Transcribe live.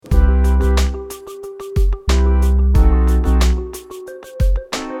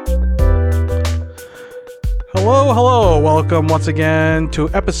Welcome once again to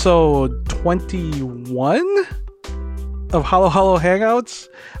episode 21 of Halo Halo Hangouts.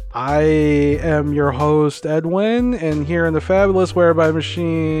 I am your host, Edwin, and here in the fabulous Whereby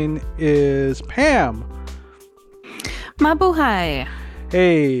Machine is Pam. Mabuhay.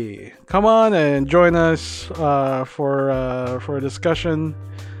 Hey, come on and join us for a discussion.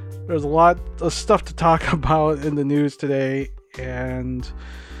 There's a lot of stuff to talk about in the news today, and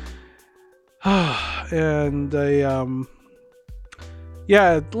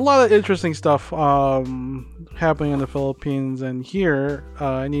a lot of interesting stuff happening in the Philippines and here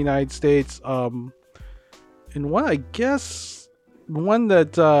in the United States. And one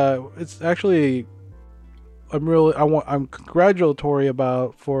that it's actually I'm congratulatory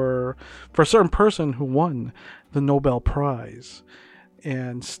about for a certain person who won the Nobel Prize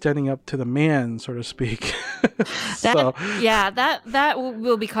and standing up to the man, so to speak. That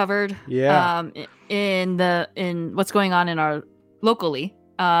will be covered. Yeah. In what's going on in our locally.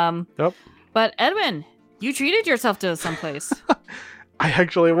 Yep. But Edwin, you treated yourself to someplace. I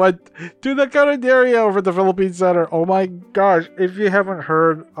actually went to the Carinderia over at the Philippine Center. Oh my gosh! If you haven't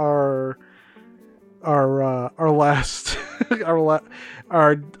heard our last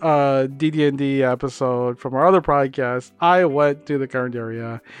our DD&D episode from our other podcast, I went to the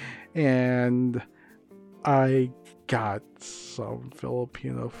Carinderia and I got some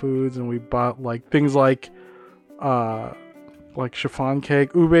Filipino foods, and we bought things like chiffon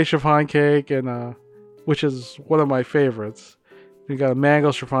cake, ube chiffon cake, and which is one of my favorites. We got a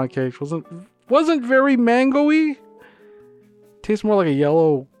mango chiffon cake. Wasn't very mango-y. Tastes more like a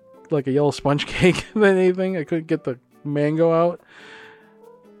yellow sponge cake than anything. I couldn't get the mango out.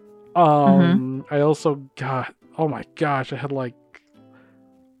 I also got, oh my gosh, I had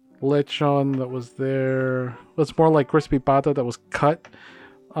lechon that was there. It was more like crispy pata that was cut.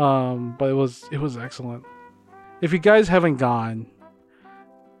 But it was excellent. If you guys haven't gone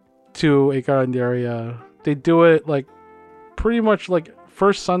to a Carinderia, they do it pretty much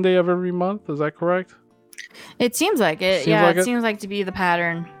first Sunday of every month. Is that correct? It seems like it. It seems like to be the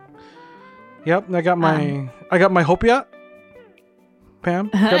pattern. Yep, and I got my hopia. Pam,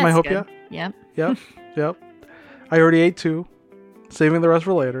 got my hopia. Yep. Yep. I already ate 2, saving the rest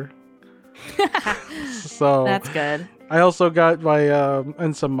for later. So that's good. I also got my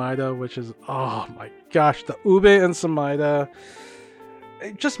ensaimada, which is, oh my gosh, the ube ensaimada.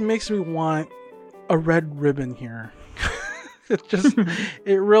 It just makes me want a red ribbon here.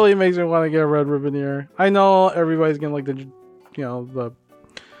 It really makes me want to get a red ribbon here. I know everybody's getting the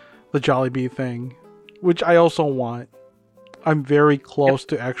Jollibee thing, which I also want. I'm very close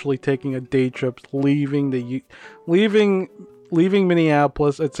to actually taking a day trip, leaving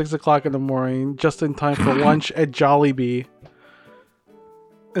Minneapolis at 6:00 in the morning, just in time for lunch at Jollibee.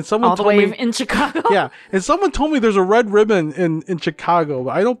 And someone told me in Chicago. Yeah, and someone told me there's a red ribbon in Chicago,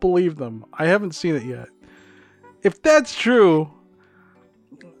 but I don't believe them. I haven't seen it yet. If that's true,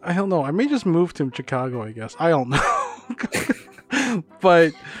 I don't know. I may just move to Chicago, I guess. I don't know.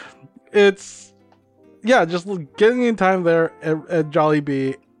 But it's, just getting in time there at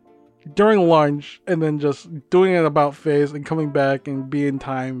Jollibee during lunch, and then just doing an about face and coming back and be in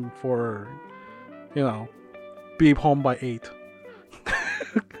time for, be home by 8.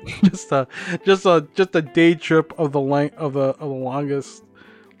 just a day trip of the length of the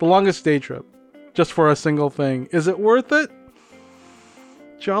longest day trip, just for a single thing. Is it worth it?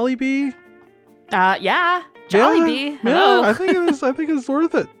 Jollibee? Yeah. Jollibee. Yeah, I think it is. I think it's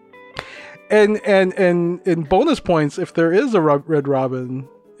worth it. And bonus points if there is a red robin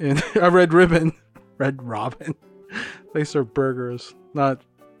in a red ribbon. Red Robin. They serve burgers, not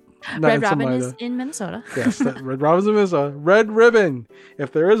Red Robin is in Minnesota. Yes, Red Robin's in Minnesota. Red ribbon.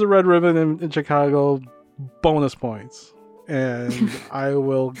 If there is a red ribbon in Chicago, bonus points, and I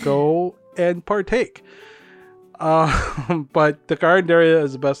will go and partake. But the Carinderia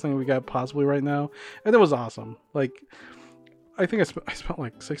is the best thing we got possibly right now, and it was awesome. I think I spent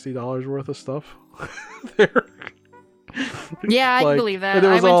 $60 worth of stuff there. Yeah, I can believe that.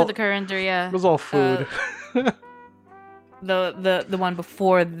 I went to the Carinderia. It was all food. The one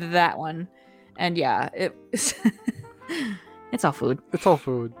before that one, and it's all food. It's all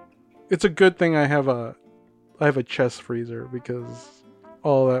food. It's a good thing I have a chest freezer, because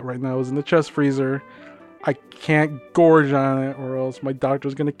all that right now is in the chest freezer. I can't gorge on it, or else my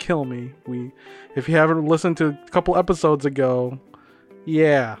doctor's gonna kill me. If you haven't listened to a couple episodes ago,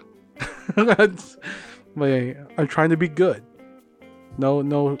 I'm trying to be good. No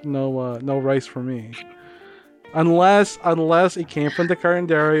rice for me. Unless it came from the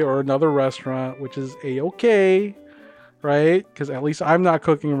Carinderia or another restaurant, which is a-okay, right? Because at least I'm not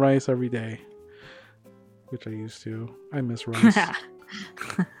cooking rice every day. which I used to. I miss rice.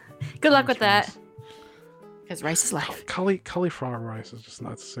 Good luck with that. Because rice is life. Cauliflower rice is just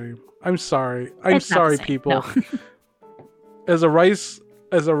not the same. I'm sorry. It's not the same, people. no. As a rice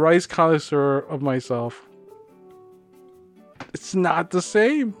connoisseur of myself, it's not the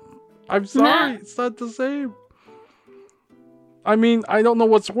same. I'm sorry. Nah. It's not the same. I mean, I don't know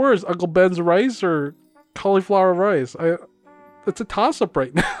what's worse, Uncle Ben's rice or cauliflower rice. It's a toss-up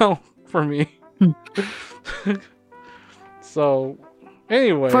right now for me. So,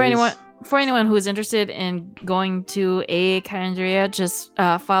 anyways. For anyone who is interested in going to a Carinderia, just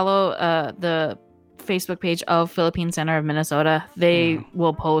follow the Facebook page of Philippine Center of Minnesota. They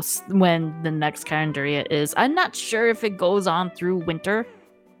will post when the next Carinderia is. I'm not sure if it goes on through winter.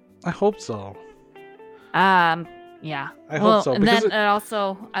 I hope so. Yeah. I hope so. And then it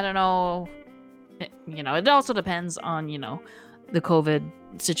also, I don't know, it also depends on, the COVID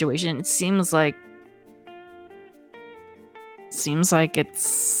situation. It seems like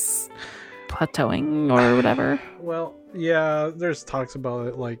it's plateauing or whatever. Well, yeah, there's talks about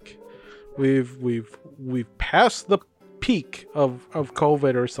it like we've passed the peak of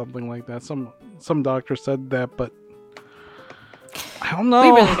COVID or something like that. Some doctor said that, but I don't know. We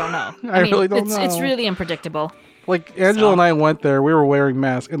really don't know. I really don't know. It's really unpredictable. Like Angela and I went there, we were wearing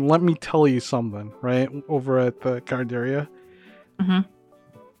masks, and let me tell you something, right? Over at the Carinderia,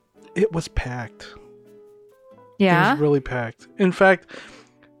 it was packed. Yeah, it was really packed. In fact,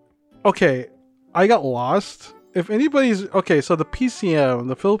 okay, I got lost. If anybody's okay, so the PCM,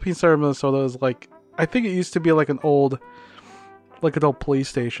 the Philippine Center of Minnesota, is like, I think it used to be like an old police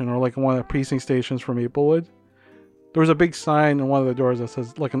station or like one of the precinct stations from Maplewood. There was a big sign in one of the doors that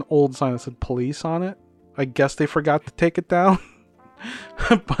says, like an old sign that said police on it. I guess they forgot to take it down.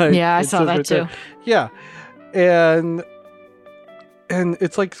 But yeah, I saw that right too. there. Yeah, and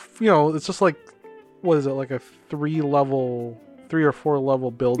it's like, it's just like, what is it, like a 3 or 4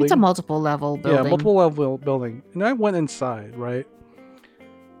 level building? It's a multiple level building. Yeah, multiple level building. And I went inside, right?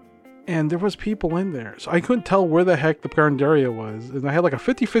 And there was people in there. So I couldn't tell where the heck the Carinderia was. And I had like a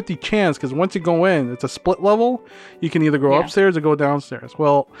 50-50 chance because once you go in, it's a split level. You can either go upstairs or go downstairs.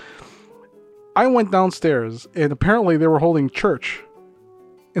 Well, I went downstairs and apparently they were holding church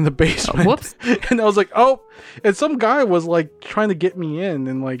in the basement. Whoops. And I was like, oh, and some guy was like trying to get me in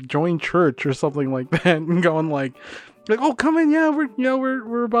and like join church or something like that and going like, oh, come in, yeah,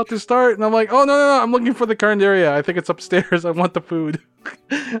 we're about to start. And I'm like, oh, no, I'm looking for the Carinderia. I think it's upstairs. I want the food.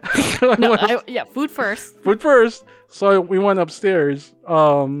 Food first. Food first. So we went upstairs.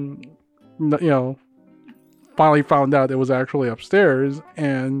 Finally found out it was actually upstairs,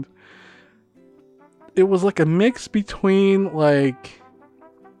 and it was like a mix between like,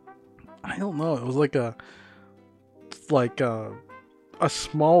 I don't know, it was like a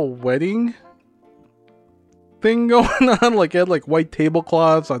small wedding thing going on. Like it had like white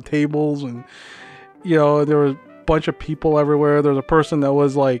tablecloths on tables, and there was a bunch of people everywhere. There was a person that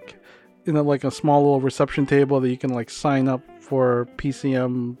was like in like a small little reception table that you can like sign up for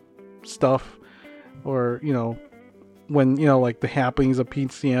PCM stuff, or when like the happenings of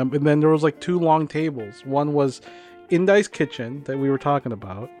PCM. And then there was like 2 long tables. One was Indi's Kitchen that we were talking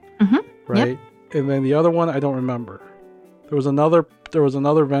about, right? Yep. And then the other one I don't remember. There was another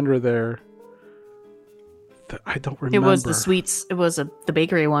vendor there that I don't remember. It was the sweets. It was the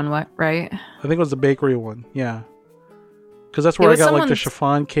bakery one, right? I think it was the bakery one. Yeah, because that's where I got like the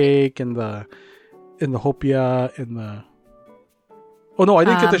chiffon cake and the hopia and the. Oh no, I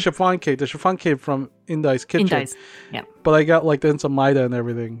didn't get the chiffon cake. The chiffon cake from Indi's Kitchen. Indi's, yeah. But I got like the ensaymada and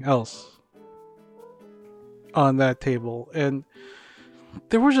everything else on that table, and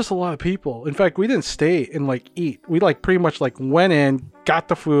there were just a lot of people. In fact, we didn't stay and like eat. We like pretty much like went in, got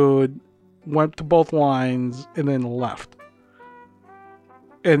the food, went to both lines, and then left.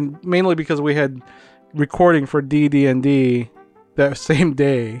 And mainly because we had recording for DD&D that same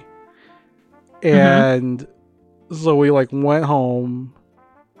day, and so we like went home,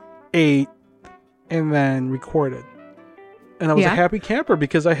 ate, and then recorded. And I was a happy camper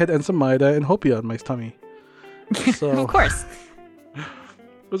because I had ensaymada and hopia in my tummy. So of course.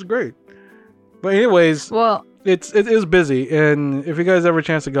 It was great. But anyways, well, it is busy, and if you guys ever have a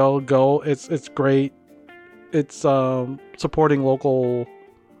chance to go. It's great. It's supporting local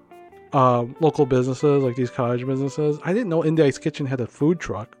businesses, like these cottage businesses. I didn't know Indi's Kitchen had a food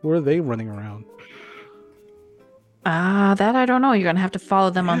truck. Where are they running around? That I don't know. You're gonna have to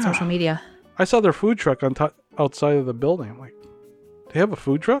follow them on social media. I saw their food truck outside of the building. I'm like, they have a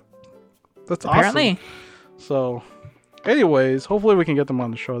food truck? That's apparently awesome. So, anyways, hopefully we can get them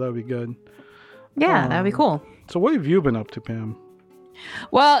on the show. That would be good. Yeah, that'd be cool. So what have you been up to, Pam?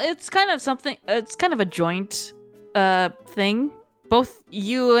 Well, it's kind of something. It's kind of a joint thing. Both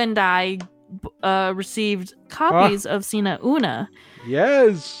you and I received copies of Sina Una.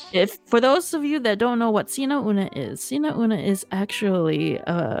 Yes. If for those of you that don't know what Sina Una is actually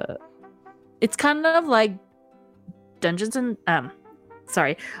it's kind of like Dungeons and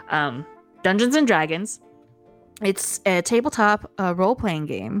Dungeons and Dragons. It's a tabletop role-playing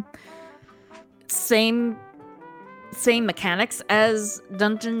game. Same mechanics as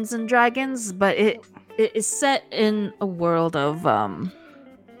Dungeons and Dragons, but it is set in a world of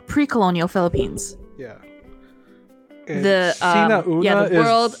pre-colonial Philippines. Yeah. The Sina Una the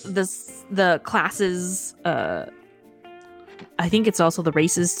world, the classes, I think it's also the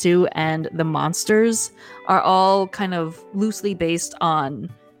races too, and the monsters are all kind of loosely based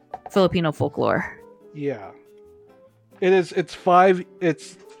on Filipino folklore. Yeah. It is. It's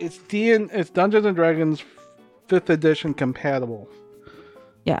Dungeons and Dragons 5th edition compatible.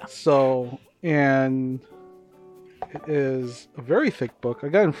 Yeah. So, and it is a very thick book. I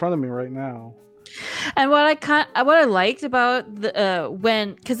got it in front of me right now. And what I liked about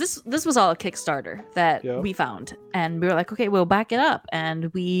the because this was all a Kickstarter that we found, and we were like, okay, we'll back it up,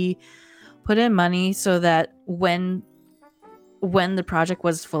 and we put in money so that when the project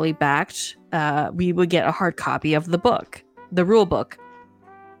was fully backed, we would get a hard copy of the book, the rule book.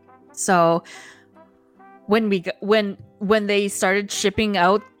 So when they started shipping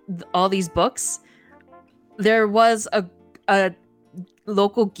out all these books, there was a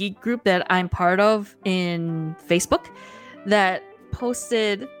local geek group that I'm part of in Facebook that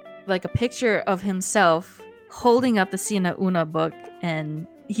posted like a picture of himself holding up the Sina Una book, and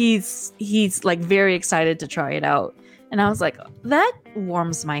he's like very excited to try it out. And I was like, that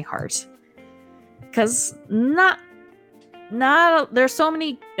warms my heart, because not there's so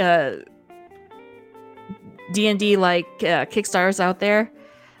many D&D like Kickstarters out there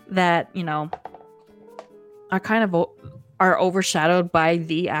that, you know, are kind of are overshadowed by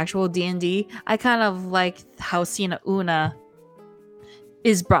the actual D&D. I kind of like how Sina Una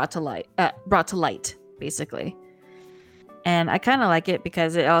is brought to light, basically. And I kind of like it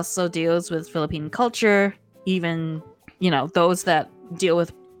because it also deals with Philippine culture, even, you know, those that deal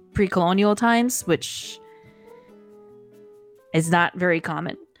with pre-colonial times, which is not very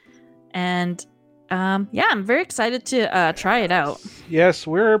common. And yeah, I'm very excited to try it out. Yes,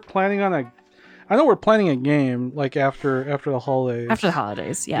 we're planning on I know we're planning a game like after the holidays. After the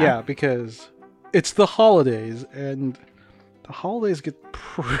holidays, yeah. Yeah, because it's the holidays, and the holidays get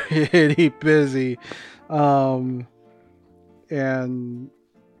pretty busy. And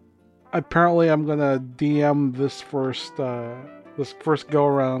apparently I'm gonna DM this first go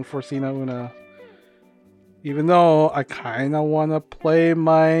around for Sina Una. Even though I kinda wanna play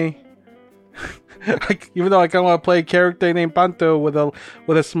even though I kinda wanna play a character named Panto with a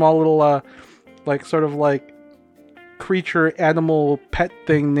small little like sort of like creature animal pet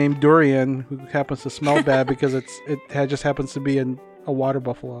thing named Durian, who happens to smell bad because it just happens to be a water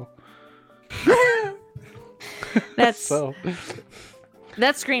buffalo. That's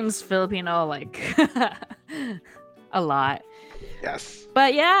that screams Filipino like a lot. Yes.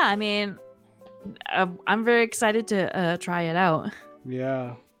 But yeah, I mean, I'm very excited to try it out.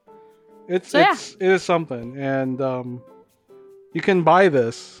 Yeah. It is something, and you can buy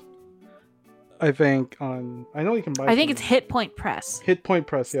this. I think I know you can buy. I think it's Hit Point Press. Hit Point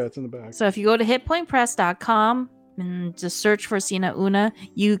Press, yeah, it's in the back. So if you go to hitpointpress.com and just search for Sina Una,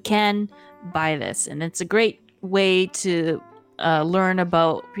 you can buy this, and it's a great way to learn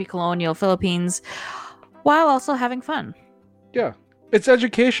about pre-colonial Philippines while also having fun. Yeah, it's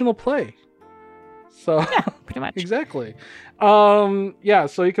educational play. So yeah, pretty much. Exactly. Yeah,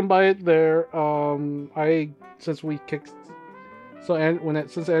 so you can buy it there. Since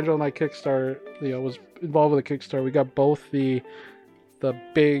Angela and I Kickstarter, was involved with the Kickstarter, we got both the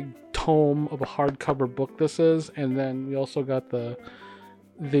big tome of a hardcover book this is, and then we also got the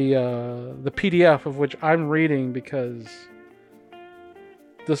PDF of which I'm reading because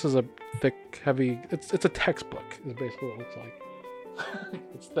this is a thick, heavy. It's a textbook. Is basically what it looks like.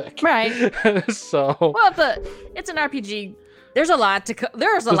 It's thick, right? So well, it's an RPG. There's a lot to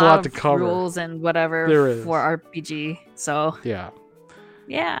there's a lot of cover. Rules and whatever for RPG. So yeah.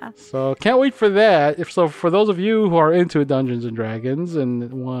 So can't wait for that. For those of you who are into Dungeons and Dragons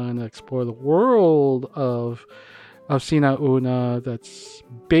and want to explore the world of Sina Una that's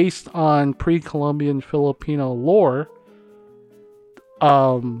based on pre-Columbian Filipino lore,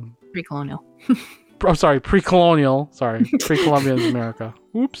 pre-colonial. I'm sorry, pre-colonial. Sorry, pre-Columbian is America.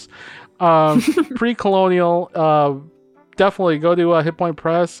 Oops. Pre-colonial. Definitely go to Hit Point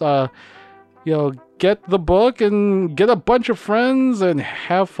Press. Get get the book and get a bunch of friends and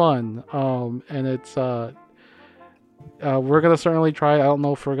have fun. And it's we're gonna certainly try. I don't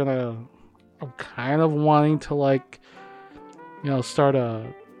know if we're gonna. I'm kind of wanting to like, start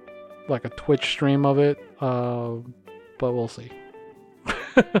a Twitch stream of it. But we'll see.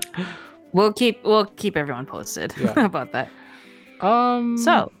 We'll keep everyone posted about that.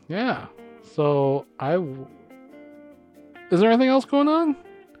 So is there anything else going on?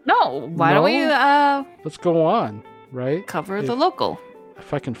 No. Why don't we let's go on, right? Cover the local.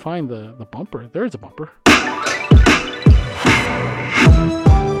 If I can find the bumper. There's a bumper.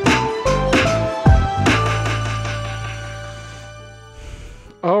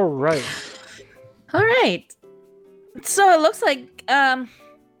 All right. So it looks like there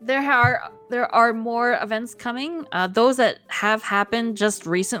are more events coming. Those that have happened just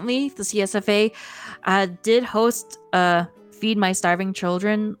recently. The CSFA did host Feed My Starving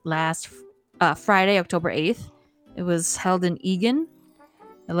Children last Friday, October 8th. It was held in Eagan.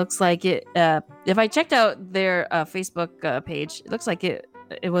 It looks like it. If I checked out their Facebook page, it looks like it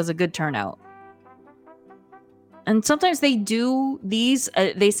was a good turnout. And sometimes they do these.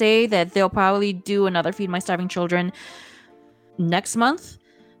 They say that they'll probably do another Feed My Starving Children next month.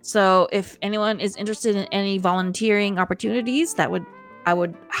 So if anyone is interested in any volunteering opportunities, I would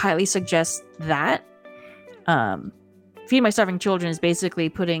highly suggest that. Feed My Starving Children is basically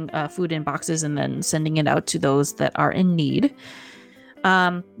putting food in boxes and then sending it out to those that are in need.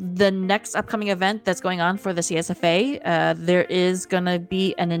 The next upcoming event that's going on for the CSFA, there is going to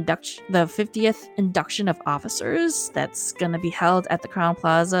be the 50th induction of officers that's going to be held at the Crown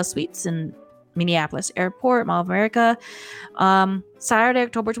Plaza Suites in Minneapolis Airport, Mall of America, Saturday,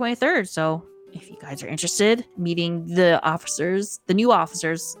 October 23rd. So if you guys are interested meeting the new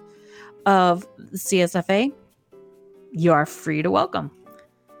officers of the CSFA, you are free to welcome.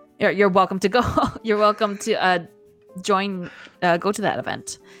 You're welcome to go. You're welcome to go to that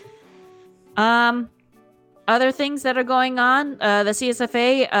event. Other things that are going on, the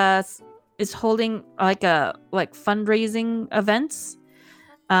CSFA is holding fundraising events.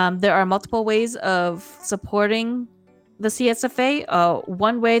 There are multiple ways of supporting the CSFA.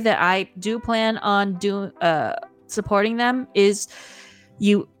 One way that I do plan on supporting them is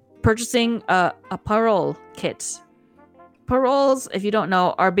you purchasing a parole kit. Paroles, if you don't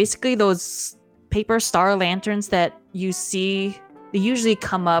know, are basically those paper star lanterns that you see. They usually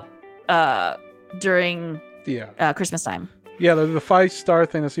come up during Christmas time. Yeah, the 5-star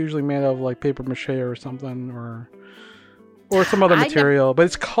thing that's usually made of like paper mache or something, or some other material. But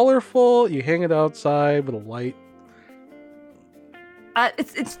it's colorful. You hang it outside with a light.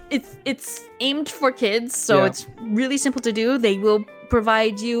 It's aimed for kids, so it's really simple to do. They will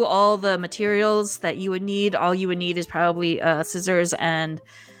provide you all the materials that you would need. All you would need is probably scissors and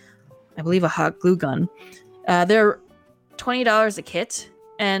I believe a hot glue gun. They're $20 a kit,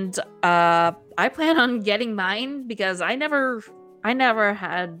 and I plan on getting mine because I never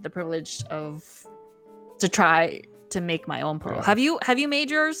had the privilege to try to make my own parole. Have you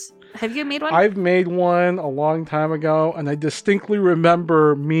made yours? Have you made one? I've made one a long time ago, and I distinctly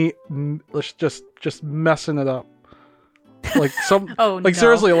remember me just messing it up. Like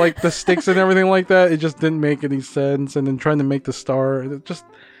seriously, like the sticks and everything like that, it just didn't make any sense. And then trying to make the star,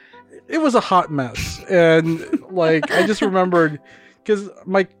 it was a hot mess. And like I just remembered because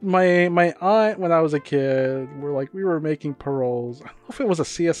my aunt when I was a kid we were making paroles. I don't know if it was a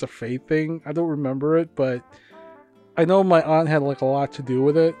CSFA thing. I don't remember it, but I know my aunt had like a lot to do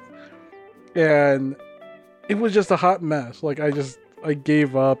with it, and it was just a hot mess. Like I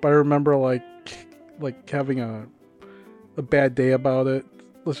gave up. I remember like having a bad day about it.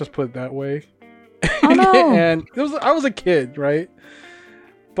 Let's just put it that way. Oh no! And I was a kid, right?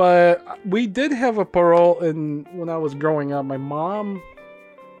 But we did have a parole when I was growing up. My mom,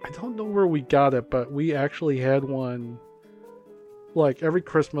 I don't know where we got it, but we actually had one. Like every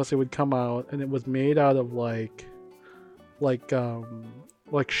Christmas, it would come out, and it was made out of like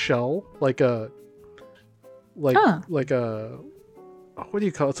shell, like a what do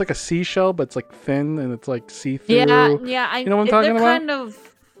you call it? It's like a seashell, but it's like thin and it's like see-through. Yeah. You know what I'm talking about?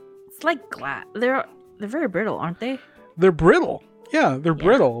 It's like glass. They're very brittle, aren't they? They're brittle. Yeah, they're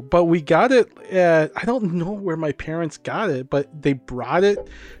brittle. But we got it at, I don't know where my parents got it, but they brought it,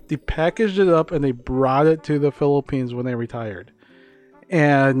 they packaged it up, and they brought it to the Philippines when they retired.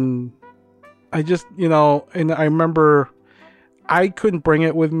 And I just, and I remember I couldn't bring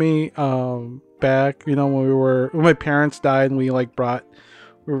it with me back, when my parents died and we were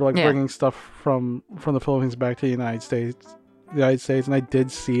bringing stuff from the Philippines back to the United States, and I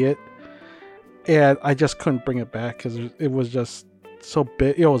did see it, and I just couldn't bring it back because it was just so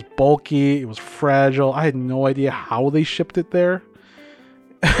big. It was bulky. It was fragile. I had no idea how they shipped it there.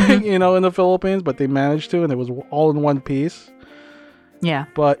 In the Philippines, but they managed to, and it was all in one piece. Yeah.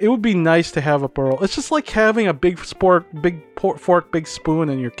 But it would be nice to have a Perol. It's just like having a big fork, big spoon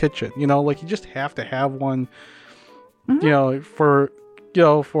in your kitchen. Like you just have to have one. For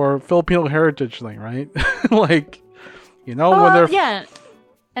Filipino heritage thing, right? Like, when they're yeah,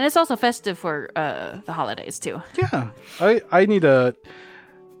 and it's also festive for the holidays too. Yeah, I need a.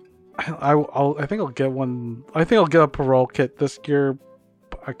 I think I'll get one. I think I'll get a Perol kit this year.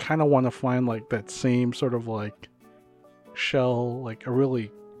 I kind of want to find like that same sort of like shell, like a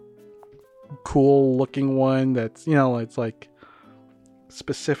really cool looking one that's it's like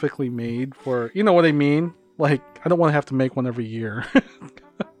specifically made for what I mean. Like I don't want to have to make one every year.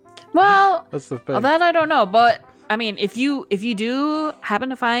 Well, that's the thing. That I don't know, but I mean, if you do happen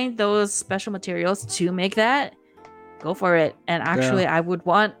to find those special materials to make that, go for it. And actually, I would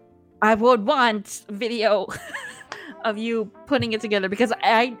want video of you putting it together, because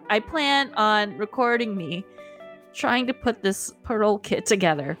I plan on recording me trying to put this Perol kit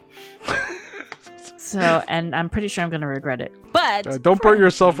together. So, and I'm pretty sure I'm gonna regret it. But don't burn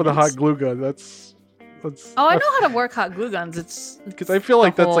yourself with a hot glue gun. That's. I know how to work hot glue guns. It's because I feel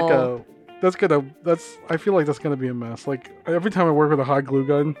like I feel like that's gonna be a mess. Like every time I work with a hot glue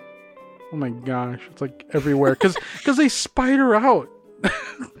gun, oh my gosh, it's like everywhere because they spider out.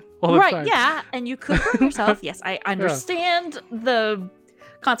 All the time. Yeah, and you could hurt yourself. Yes, I understand the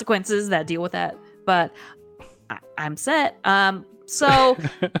consequences that deal with that, but I'm set. So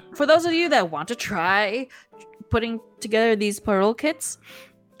for those of you that want to try putting together these Perol kits,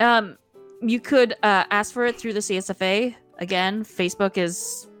 you could ask for it through the CSFA. Again, Facebook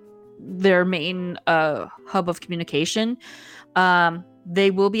is their main hub of communication. They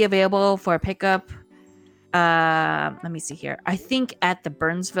will be available for pickup. Let me see here. I think at the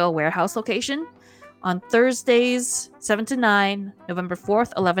Burnsville warehouse location on Thursdays 7 to 9, November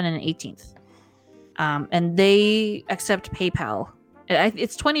 4th, 11, and 18th. And they accept PayPal.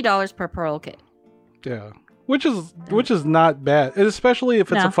 It's $20 per Perol kit. Yeah. Which is not bad, and especially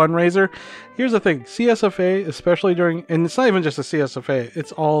if it's a fundraiser. Here's the thing: CSFA, especially and it's not even just the CSFA;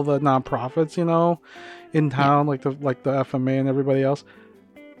 it's all the nonprofits, in town, like the FMA and everybody else.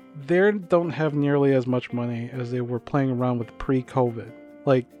 They don't have nearly as much money as they were playing around with pre-COVID.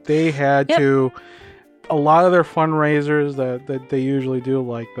 Like they had to, a lot of their fundraisers that they usually do,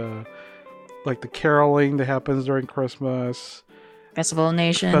 like the caroling that happens during Christmas, Festival of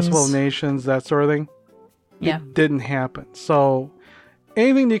Nations, that sort of thing. It didn't happen. So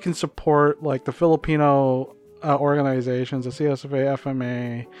anything you can support, like the Filipino organizations, the CSFA,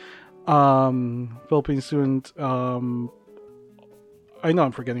 FMA, Philippine Student, I know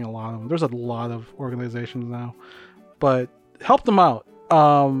I'm forgetting a lot of them. There's a lot of organizations now, but help them out,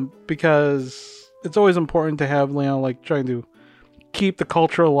 because it's always important to have, like trying to keep the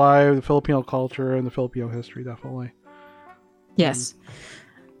culture alive, the Filipino culture and the Filipino history, definitely. Yes.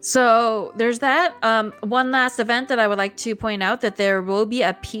 So there's that. One last event that I would like to point out, that there will be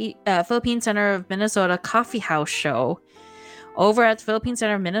a Philippine Center of Minnesota coffee house show over at the Philippine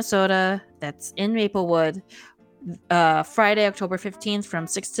Center of Minnesota. That's in Maplewood, Friday, October 15th from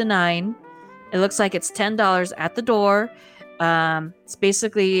 6 to 9. It looks like it's $10 at the door. It's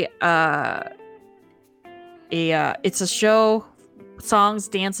basically it's a show, songs,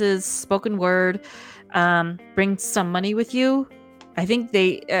 dances, spoken word. Bring some money with you. I think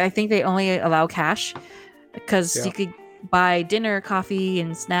they only allow cash, because you could buy dinner, coffee,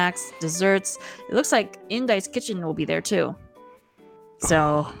 and snacks, desserts. It looks like Indai's Kitchen will be there too.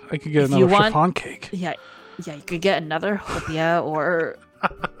 So I could get another chiffon cake. Yeah, you could get another hopia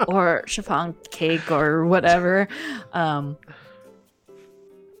or chiffon cake or whatever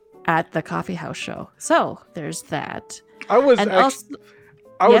at the coffee house show. So there's that. I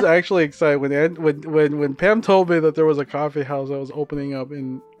was actually excited when Pam told me that there was a coffee house that was opening up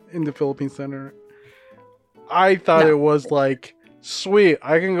in the Philippine Center. I thought it was like, sweet,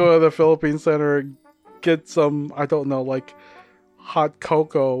 I can go to the Philippine Center, get some, I don't know, like hot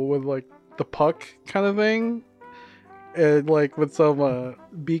cocoa with like the puck kind of thing, and like with some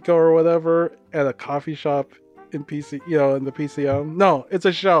Biko or whatever at a coffee shop in PC, in the PCM. No, it's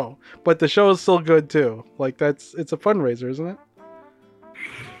a show, but the show is still good too. Like it's a fundraiser, isn't it?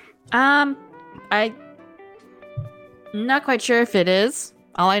 I'm not quite sure if it is.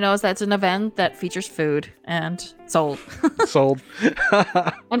 All I know is that's an event that features food and sold.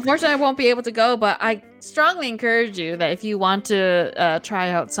 Unfortunately, I won't be able to go, but I strongly encourage you that if you want to try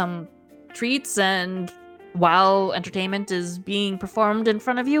out some treats and while entertainment is being performed in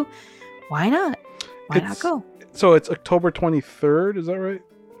front of you, why not? Why not go? So it's October 23rd, is that right?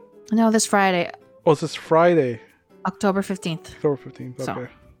 No, this Friday, Oh, it's this Friday, October 15th. October 15th. Okay.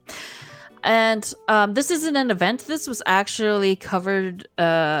 So. And this isn't an event. This was actually covered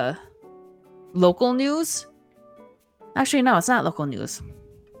local news. Actually, no, it's not local news.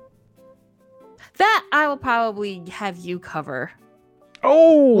 That I will probably have you cover.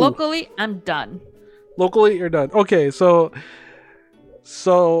 Oh, Locally, I'm done. locally, you're done. Okay, so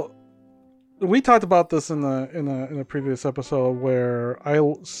we talked about this in a previous episode where I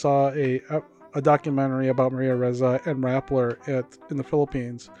saw a documentary about Maria Reza and Rappler in the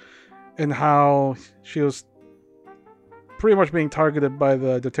Philippines, and how she was pretty much being targeted by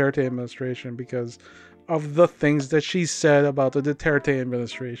the Duterte administration because of the things that she said about the Duterte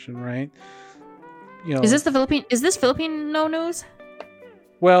administration, right? You know, Is this Filipino news?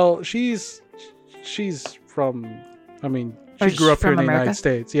 well, she's from, I mean, Or she grew up here in from the United America?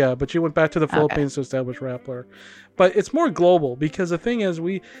 States, yeah, but she went back to the Philippines to establish Rappler. But it's more global because the thing is,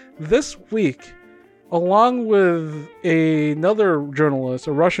 this week, along with another journalist,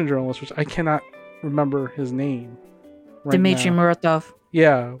 a Russian journalist, which I cannot remember his name right Dmitry now. Muratov.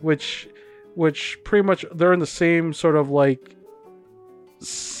 Yeah, which pretty much they're in the same sort of like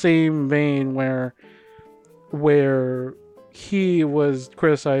same vein where he was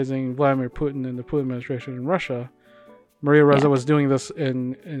criticizing Vladimir Putin and the Putin administration in Russia. Maria Reza was doing this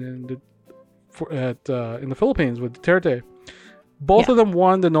in the Philippines with Duterte. Both of them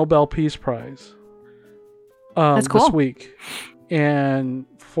won the Nobel Peace Prize That's cool. this week, and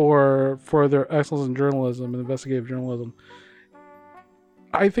for their excellence in journalism and investigative journalism.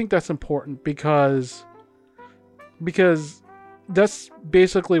 I think that's important because that's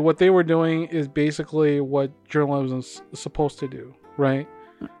basically what they were doing is basically what journalism's supposed to do, right?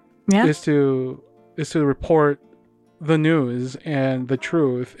 Yeah. Is to report the news and the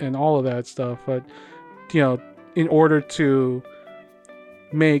truth and all of that stuff, but in order to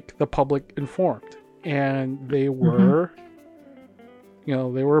make the public informed, and they were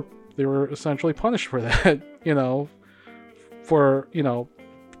they were essentially punished for that,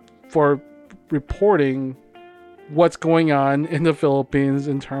 for reporting what's going on in the Philippines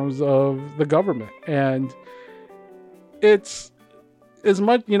in terms of the government. And it's as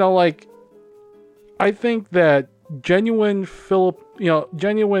much, I think that genuine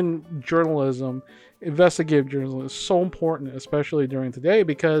journalism, investigative journalism is so important, especially during today,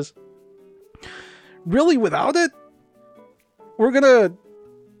 because really without it, we're gonna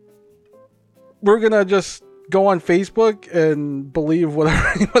just go on Facebook and believe whatever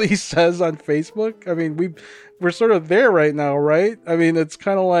anybody says on Facebook. I mean, we're sort of there right now, right? I mean, it's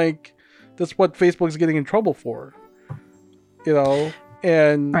kind of like that's what Facebook's getting in trouble for,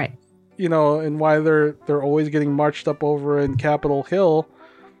 and Right. And why they're always getting marched up over in Capitol Hill,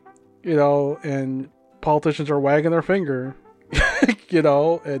 and politicians are wagging their finger,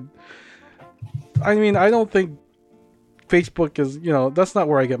 and I mean, I don't think Facebook is, that's not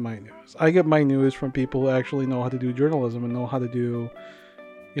where I get my news. I get my news from people who actually know how to do journalism and know how to do,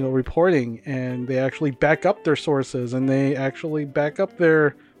 reporting, and they actually back up their sources, and they actually back up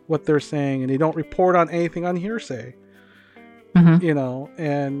what they're saying, and they don't report on anything on hearsay. Mm-hmm.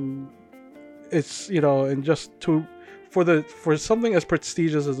 And it's, and just for something as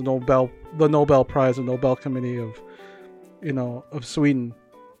prestigious as the Nobel Prize, the Nobel Committee of Sweden,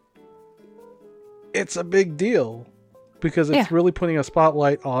 it's a big deal because it's really putting a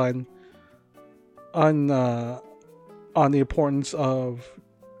spotlight on the importance of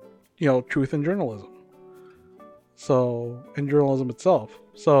truth in journalism. So, and journalism itself.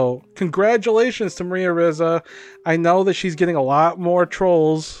 So, congratulations to Maria Reza. I know that she's getting a lot more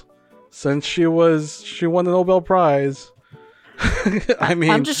trolls since she won the Nobel Prize. I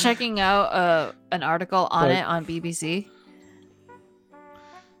mean, I'm just checking out an article on it on BBC.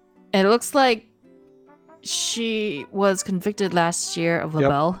 It looks like she was convicted last year of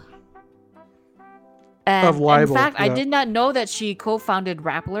libel. And of libel. In fact, I did not know that she co-founded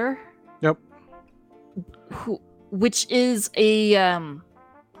Rappler. Yep. Which is a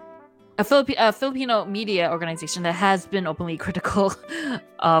Filipino media organization that has been openly critical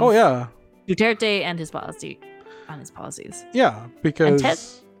of Duterte and his policies. Yeah,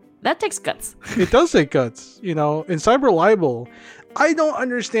 because that takes guts. It does take guts, in cyber libel. I don't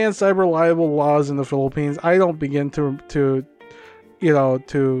understand cyber libel laws in the Philippines. I don't begin to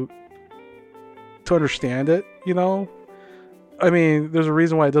understand it, I mean, there's a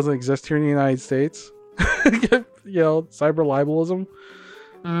reason why it doesn't exist here in the United States. Cyber libelism.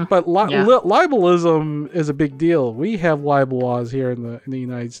 But libelism is a big deal. We have libel laws here in the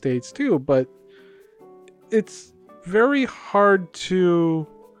United States too, but it's very hard to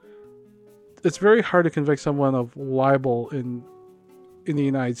it's very hard to convict someone of libel in the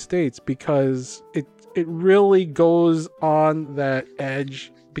United States because it really goes on that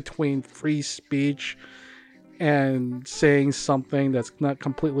edge between free speech and saying something that's not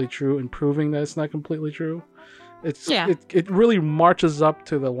completely true and proving that it's not completely true. It really marches up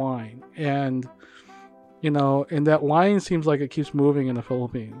to the line, and and that line seems like it keeps moving in the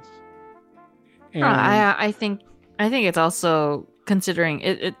Philippines. And I think it's also considering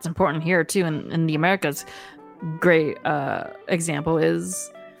it's important here too in the Americas. Great example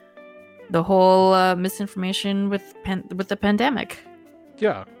is the whole misinformation with the pandemic.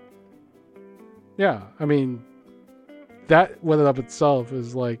 Yeah. I mean, that within of itself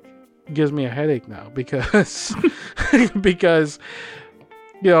is like gives me a headache now because because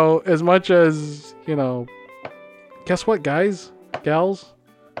as much as guess what, guys, gals,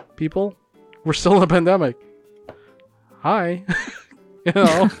 people, we're still in a pandemic. Hi.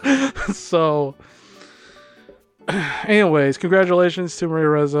 So anyways, congratulations to Maria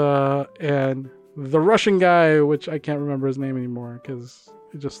Reza and the Russian guy, which I can't remember his name anymore because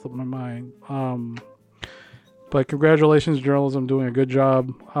it just slipped my mind. But congratulations, journalism, doing a good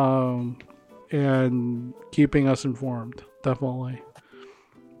job and keeping us informed. Definitely.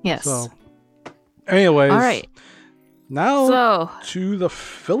 Yes. So, anyways. All right. Now to the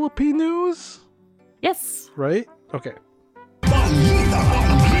Philippine news. Yes. Right? Okay.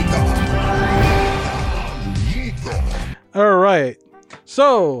 All right.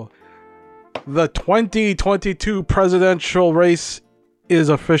 So, the 2022 presidential race is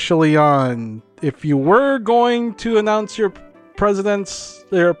officially on. If you were going to announce your intentions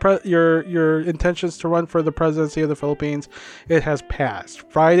to run for the presidency of the Philippines, it has passed.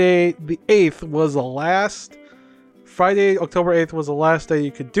 Friday, October 8th was the last day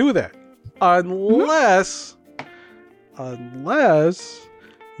you could do that. Unless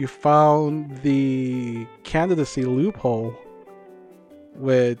you found the candidacy loophole,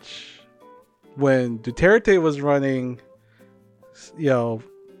 which when Duterte was running,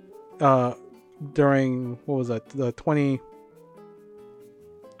 during, what was that, was it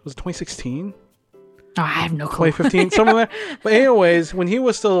 2016? Oh, I have no clue. 2015, something like that. But anyways, when he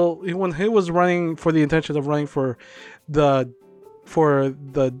was running for the intention of running for the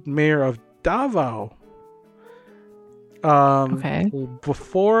mayor of Davao,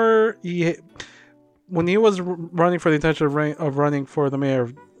 when he was running for the intention of running for the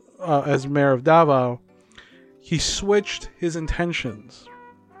mayor as mayor of Davao, he switched his intentions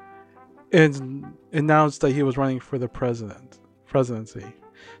and announced that he was running for the presidency.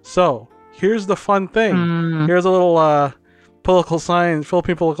 So here's the fun thing. Here's a little Philippine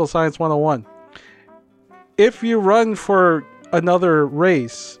political science 101. If you run for another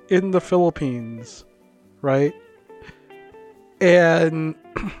race in the Philippines, right, and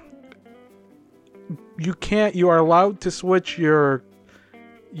you are allowed to switch your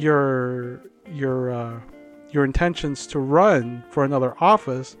intentions to run for another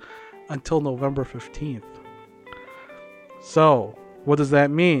office until November 15th. So, what does that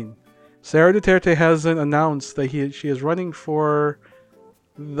mean? Sara Duterte hasn't announced that she is running for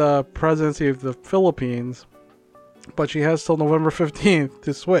the presidency of the Philippines, but she has till November 15th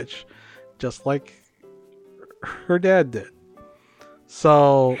to switch, just like her dad did.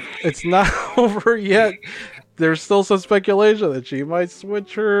 So, it's not over yet. There's still some speculation that she might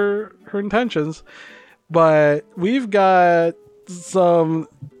switch her intentions, but we've got some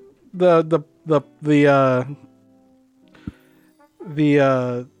the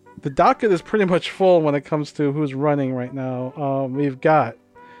docket is pretty much full when it comes to who's running right now. We've got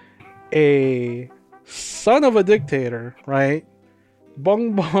a son of a dictator, right?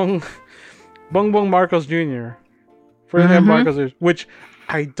 Bongbong Marcos Jr. Ferdinand Marcos, which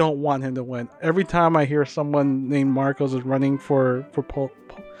I don't want him to win. Every time I hear someone named Marcos is running for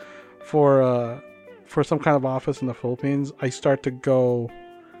some kind of office in the Philippines, I start to go,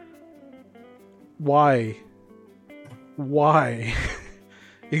 why? You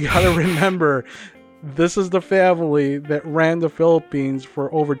gotta remember, this is the family that ran the Philippines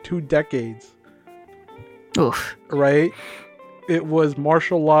for over 2 decades. Oof. Right? It was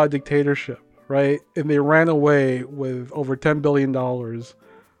martial law dictatorship, right? And they ran away with over $10 billion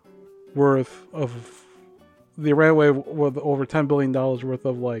worth of... They ran away with over $10 billion worth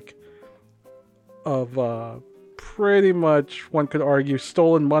of pretty much, one could argue,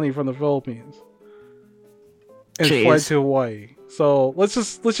 stolen money from the Philippines. And fled to Hawaii. So let's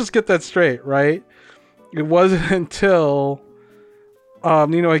just get that straight, right? It wasn't until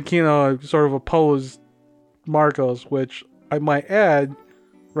Ninoy Aquino sort of opposed Marcos, which I might add,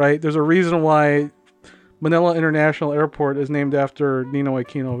 right? There's a reason why Manila International Airport is named after Ninoy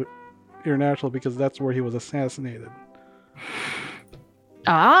Aquino International because that's where he was assassinated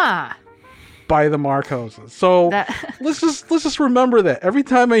Ah, by the Marcoses. So that let's just remember that every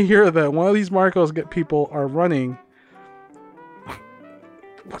time I hear that one of these Marcos people are running,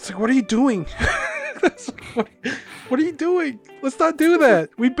 it's like, what are you doing? What are you doing? Let's not do that.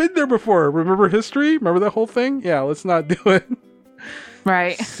 We've been there before. Remember history? Remember that whole thing? Yeah, let's not do it.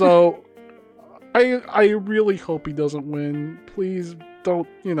 right. So I really hope he doesn't win. Please don't,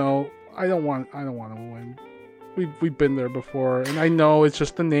 I don't want him to win. We've been there before, and I know it's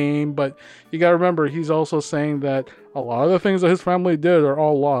just the name, but you gotta remember he's also saying that a lot of the things that his family did are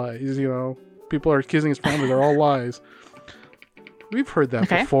all lies. People are accusing his family they're all lies. We've heard that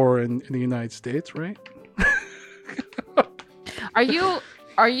before in the United States, right?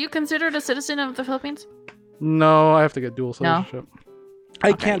 Are you considered a citizen of the Philippines? No, I have to get dual citizenship. No?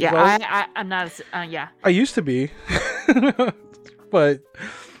 I can't vote. I'm not. Yeah. I used to be, but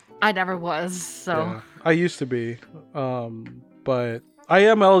I never was. So yeah, I used to be, but I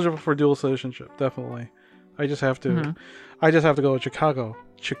am eligible for dual citizenship. Definitely. I just have to. Mm-hmm. I just have to go to Chicago.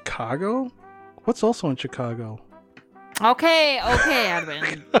 Chicago? What's also in Chicago? Okay,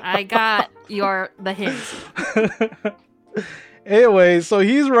 Edwin. I got the hint. Anyway, so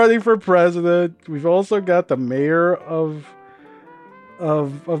he's running for president. We've also got the mayor of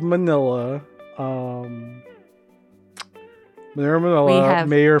Manila.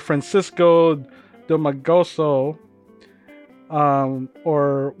 Mayor Francisco Dumagoso.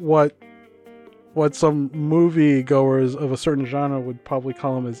 Or what some movie goers of a certain genre would probably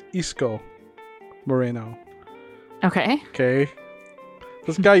call him as Isko Moreno. Okay.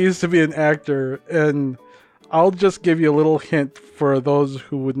 This guy used to be an actor, and I'll just give you a little hint for those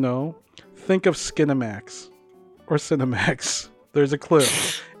who would know. Think of Skinamax or Cinemax. There's a clue.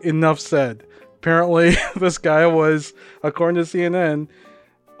 Enough said. Apparently, this guy was, according to CNN,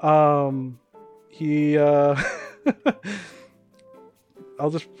 he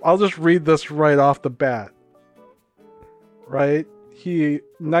I'll just read this right off the bat. Right? In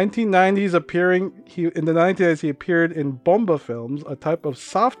the 1990s he appeared in Bomba films, a type of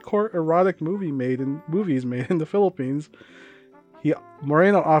softcore erotic movies made in the Philippines.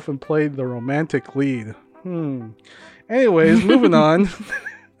 Moreno often played the romantic lead. Anyways, moving on.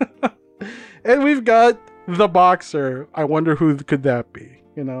 And we've got the boxer. I wonder who could that be,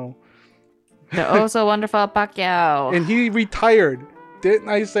 The oh so wonderful Pacquiao. And he retired. Didn't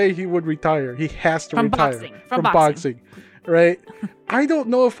I say he would retire? He has to retire. From boxing. Right? I don't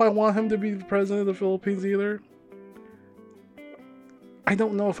know if I want him to be the president of the Philippines either. I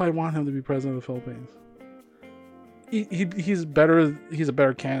don't know if I want him to be president of the Philippines. He's better. He's a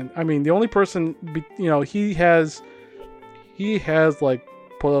better candidate. I mean, the only person, he has like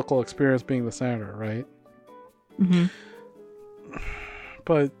political experience being the senator, right? Mm-hmm.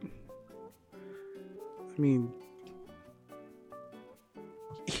 But I mean,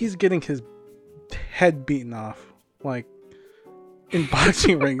 he's getting his head beaten off, like, in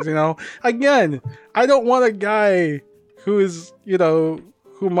boxing rings, Again, I don't want a guy who is,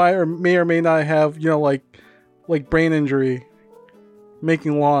 who may or may not have, like brain injury,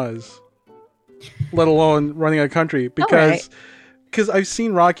 making laws, let alone running a country, because I've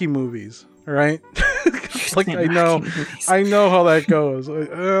seen Rocky movies, all right? Like, I know how that goes. I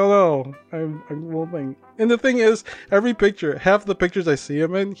don't know. I'm hoping. And the thing is, half the pictures I see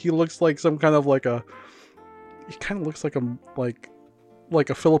him in, he looks like some kind of he kind of looks like a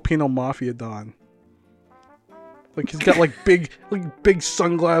Filipino mafia don. Like, he's got big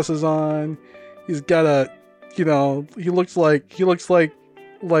sunglasses on. He's got he looks like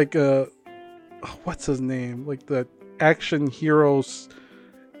what's his name? Like the action heroes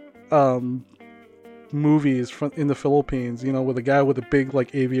movies in the Philippines, with a guy with a big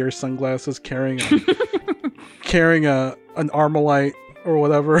aviator sunglasses carrying an Armalite or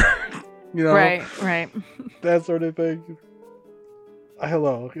whatever. Right. That sort of thing. I don't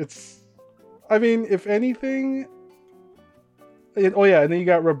know. If anything. And then you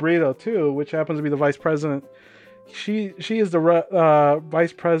got Robredo too, which happens to be the vice president. She is the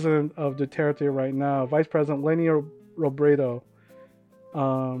vice president of Duterte right now. Vice President Leni Robredo.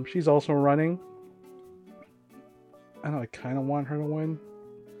 She's also running. I know I kind of want her to win.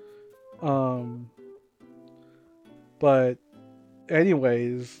 But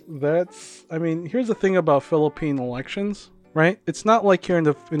anyways, here's the thing about Philippine elections, right? It's not like here in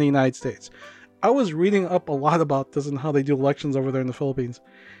the United States. I was reading up a lot about this and how they do elections over there in the Philippines.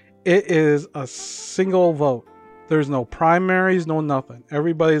 It is a single vote. There's no primaries, no nothing.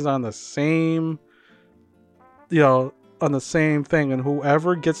 Everybody's on the same, on the same thing, and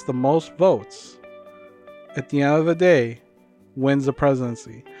whoever gets the most votes at the end of the day wins the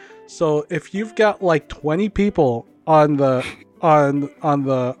presidency. So if you've got like 20 people on the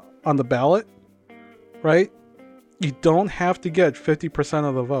ballot, right? You don't have to get 50%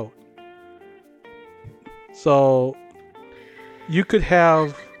 of the vote. So you could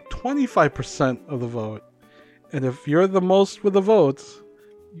have 25% of the vote. And if you're the most with the votes,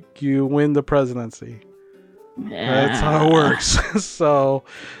 you win the presidency. That's how it works. So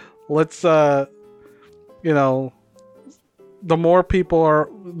let's the more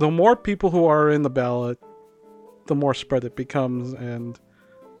people who are in the ballot, the more spread it becomes, and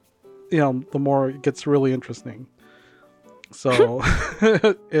the more it gets really interesting. So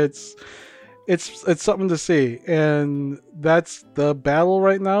it's something to see, and that's the battle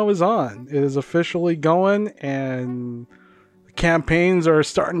right now is on. It is officially going, and the campaigns are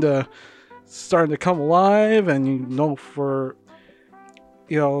starting to come alive, and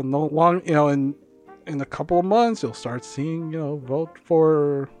in a couple of months you'll start seeing vote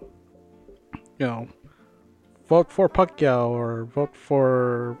for Pacquiao or vote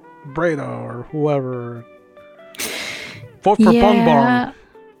for Breda or whoever. Vote for Bong Bong.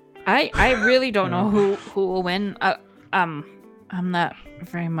 I really don't know who will win. I'm not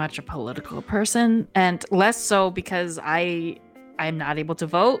very much a political person, and less so because I'm not able to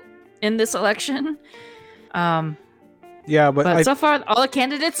vote in this election. But so far all the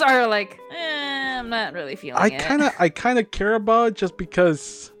candidates are like, I'm not really feeling it. I kind of care about it just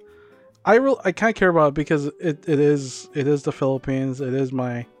because I kind of care about it because it is the Philippines. It is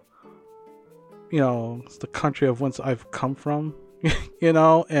my it's the country of whence I've come from, and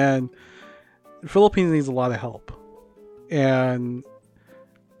the Philippines needs a lot of help, and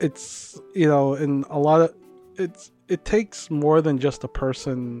it's and a lot of it takes more than just a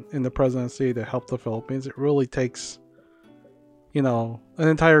person in the presidency to help the Philippines. It really takes an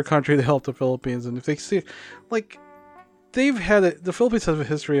entire country to help the Philippines. And if they see, like, the Philippines has a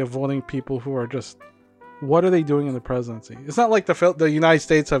history of voting people who are just, what are they doing in the presidency? It's not like the United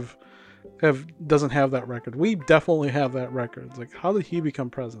States doesn't have that record. We definitely have that record. It's like, how did he become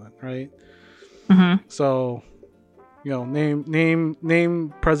president, right? Mm-hmm. So,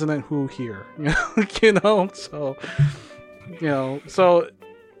 name president who here, so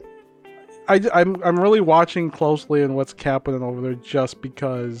I'm really watching closely in what's happening over there, just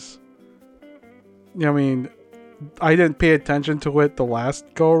because I didn't pay attention to it the last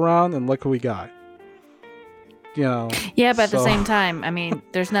go around, and look who we got. Yeah, but at the same time,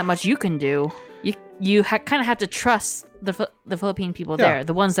 there's not much you can do. You kind of have to trust the Philippine people there,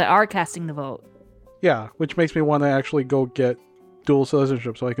 the ones that are casting the vote. Yeah, which makes me want to actually go get dual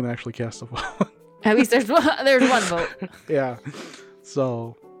citizenship so I can actually cast a vote. At least there's one vote. Yeah.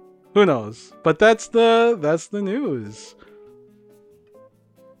 So, who knows? But that's the news.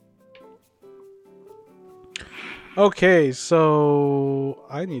 Okay, so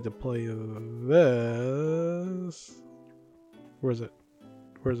I need to play this. Where is it?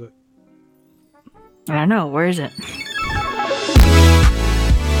 I don't know. Where is it?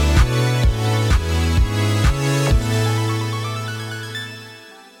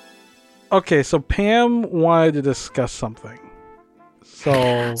 Okay, so Pam wanted to discuss something.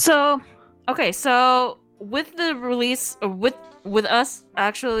 So with the release, with us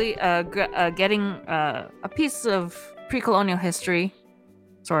actually getting a piece of pre-colonial history,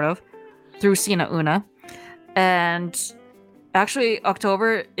 sort of, through Sina Una, and actually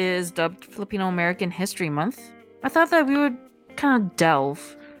October is dubbed Filipino American History Month, I thought that we would kind of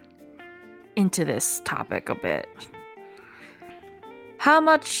delve into this topic a bit. How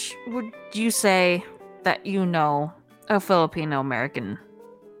much would you say that you know of Filipino American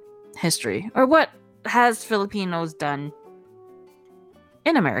history? Or what has Filipinos done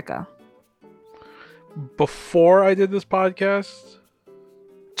in America? Before I did this podcast?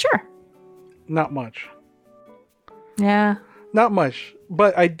 Sure. Not much. Yeah. Not much.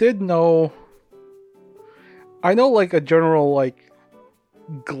 But I did know... I know like a general like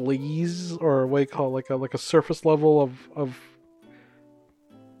glaze, or what you call it, like a surface level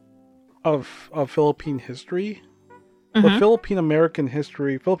of Philippine history. Mm-hmm. But Filipino American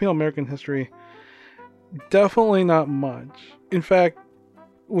history, definitely not much. In fact,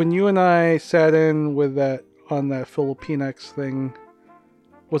 when you and I sat in with that on that Filipinx thing,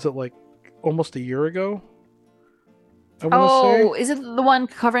 was it like almost a year ago? Is it the one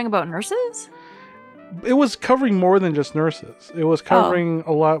covering about nurses? It was covering more than just nurses. It was covering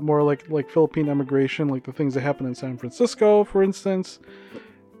a lot more like Philippine immigration, like the things that happened in San Francisco, for instance.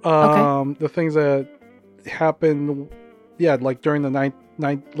 The things that happened, like during the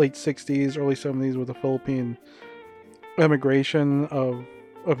late 60s, early 70s with the Philippine immigration of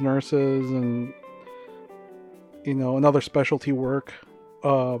nurses and, and other specialty work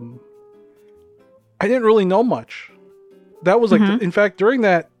I didn't really know much. That was like, in fact, during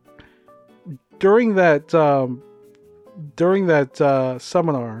that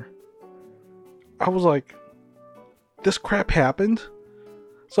seminar, I was like, this crap happened.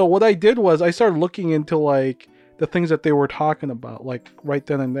 So what I did was I started looking into like the things that they were talking about, like right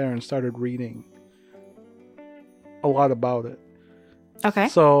then and there, and started reading a lot about it. Okay.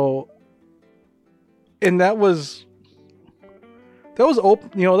 So, and that was open,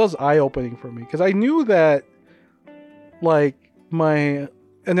 that was eye opening for me, because I knew that like my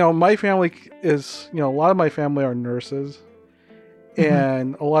family is, a lot of my family are nurses,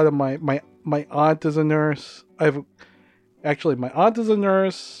 and a lot of my aunt is a nurse. My aunt is a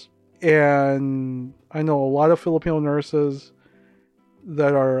nurse, and I know a lot of Filipino nurses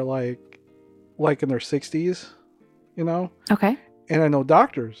that are like in their 60s, Okay. And I know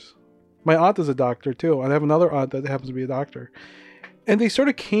doctors. My aunt is a doctor too. I have another aunt that happens to be a doctor. And they sort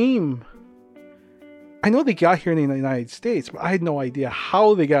of came, I know they got here in the United States, but I had no idea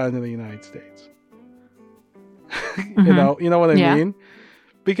how they got into the United States. You know what I mean?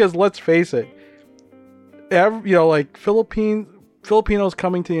 Because let's face it, like Filipinos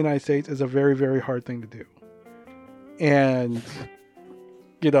coming to the United States is a very, very hard thing to do. And,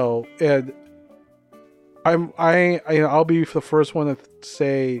 and I'll be the first one to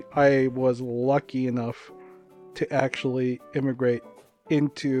say I was lucky enough to actually immigrate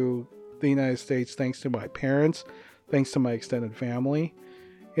into the United States thanks to my parents, thanks to my extended family,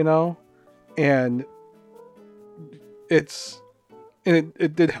 and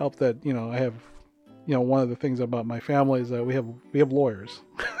it did help that, I have, one of the things about my family is that we have lawyers.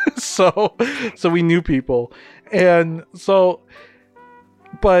 so we knew people. And so,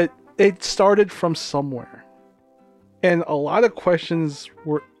 but it started from somewhere. And a lot of questions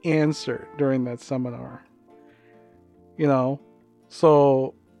were answered during that seminar.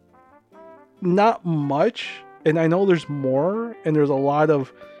 So not much. And I know there's more, and there's a lot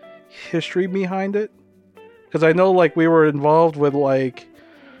of history behind it. Because I know, like, we were involved with, like,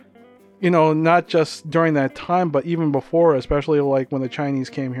 not just during that time, but even before, especially, like, when the Chinese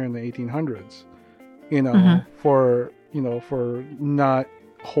came here in the 1800s, for not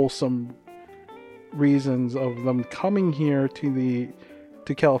wholesome reasons of them coming here to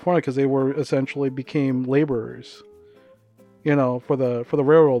California, because they became laborers, for the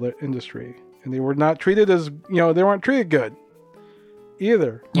railroad industry. And they were not treated as, they weren't treated good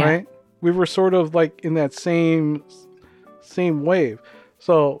either, right? We were sort of like in that same wave.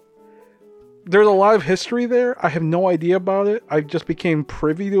 So there's a lot of history there. I have no idea about it. I just became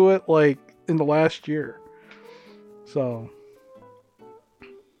privy to it like in the last year. So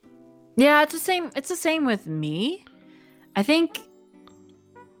yeah, it's the same with me. I think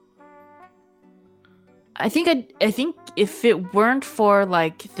if it weren't for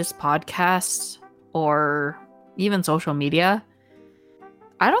like this podcast or even social media,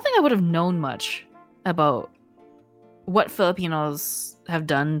 I don't think I would have known much about what Filipinos have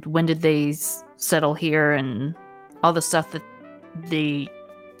done. When did they settle here, and all the stuff that they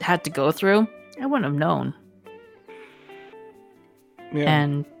had to go through? I wouldn't have known. Yeah.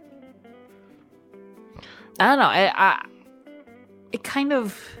 And I don't know. It kind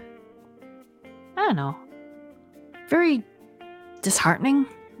of, I don't know, very disheartening,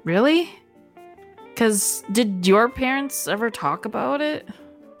 really. Because did your parents ever talk about it?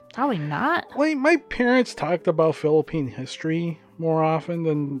 Probably not. Like, my parents talked about Philippine history more often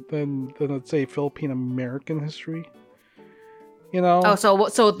than let's say Philippine American history. Oh,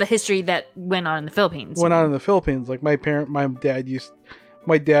 so the history that went on in the Philippines. Went on in the Philippines. Like my dad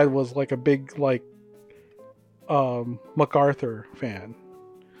was like a big like MacArthur fan.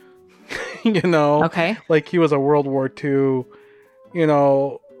 Okay. Like he was a World War II,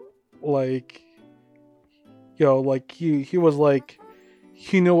 like he was like,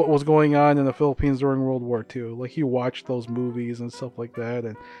 he knew what was going on in the Philippines during World War II. Like he watched those movies and stuff like that,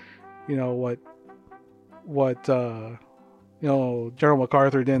 and what General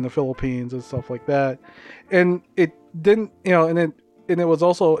MacArthur did in the Philippines and stuff like that. And it didn't, and it was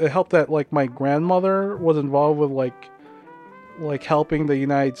also, it helped that like my grandmother was involved with like helping the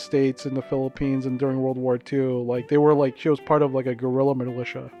United States in the Philippines and during World War II. Like they were like, she was part of like a guerrilla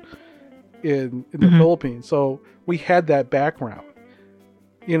militia in the Philippines. So we had that background,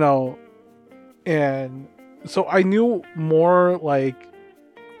 and so I knew more like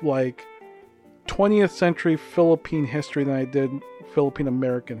 20th century Philippine history than I did Philippine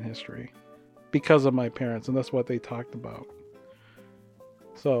American history because of my parents, and that's what they talked about.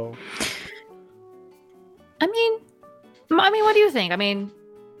 So I mean, what do you think? I mean,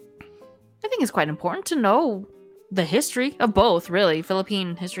 I think it's quite important to know the history of both, really,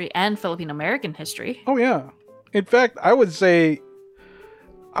 Philippine history and Philippine American history. Oh yeah. In fact, I would say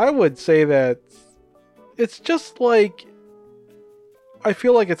that it's just like, I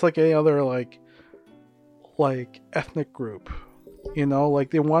feel like it's like any other like ethnic group, you know, like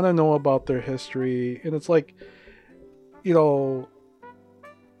they want to know about their history, and it's like, you know,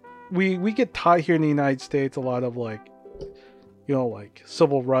 we get taught here in the United States a lot of like, you know, like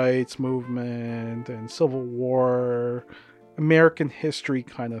civil rights movement and Civil War, American history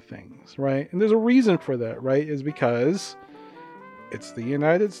kind of things, right? And there's a reason for that, right? Is because it's the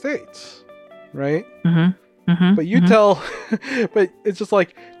United States, right? But you tell, but it's just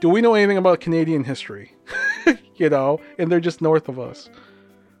like, do we know anything about Canadian history? You know, and they're just north of us.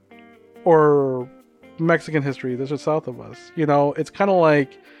 Or Mexican history, they're just south of us. You know, it's kind of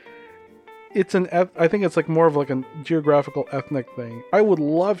like, I think it's like more of like a geographical ethnic thing. I would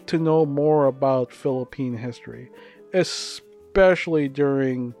love to know more about Philippine history, especially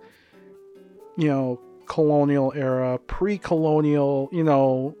during, you know, colonial era, pre-colonial, you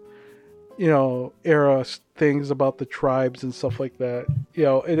know, era things about the tribes and stuff like that. You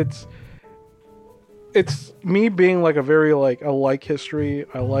know, and it's me being like a very like, I like history.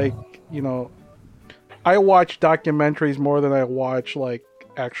 I like, you know, I watch documentaries more than I watch like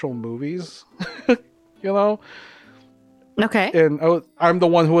actual movies. You know. Okay. And I'm the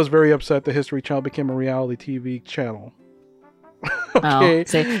one who was very upset the History Channel became a reality TV channel. Okay. Oh,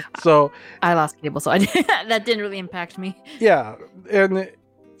 see, so I lost cable, so that didn't really impact me. yeah, and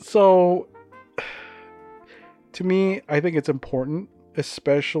so to me, I think it's important,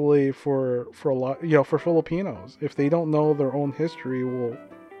 especially for a lot, you know, for Filipinos. If they don't know their own history, well,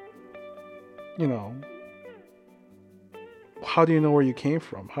 you know, how do you know where you came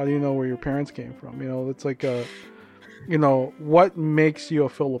from? How do you know where your parents came from? You know, it's like you know, what makes you a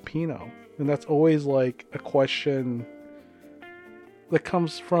Filipino? And that's always like a question that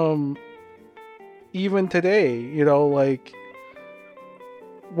comes from even today, you know, like,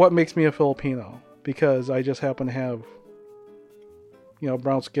 what makes me a Filipino? Because I just happen to have, you know,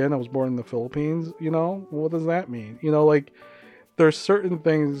 brown skin. I was born in the Philippines, you know? What does that mean? You know, like, there's certain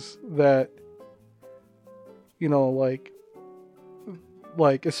things that, you know, like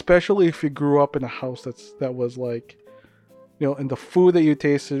especially if you grew up in a house that was like, you know, and the food that you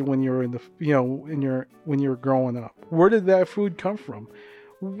tasted when you were in the, you know, when you were growing up, where did that food come from?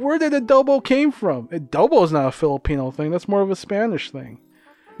 Where did adobo came from? Adobo is not a Filipino thing. That's more of a Spanish thing.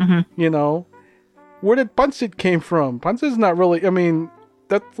 You know, where did pancit came from? Pancit is not really. I mean,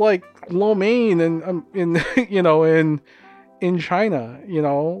 that's like lo mein and in you know, in China. You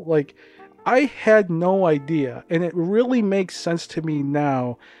know, like, I had no idea, and it really makes sense to me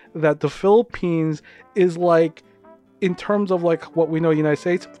now that the Philippines is like, in terms of like what we know in the United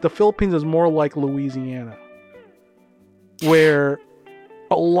States, the Philippines is more like Louisiana, where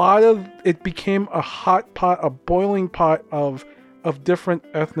a lot of it became a hot pot, a boiling pot of different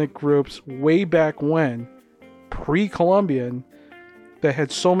ethnic groups way back when, pre-Columbian, that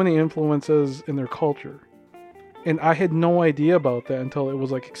had so many influences in their culture. And I had no idea about that until it was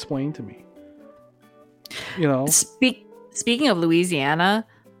like explained to me. You know? Speaking of Louisiana,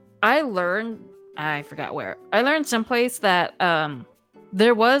 I forgot where. I learned someplace that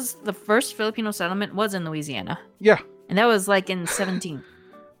there was the first Filipino settlement was in Louisiana. Yeah. And that was like in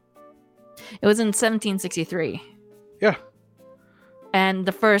it was in 1763. Yeah. And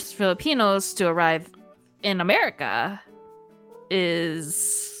the first Filipinos to arrive in America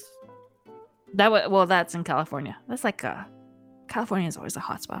that's in California. That's like California is always a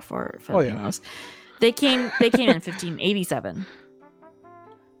hotspot for Filipinos. Oh, yeah. They came in 1587.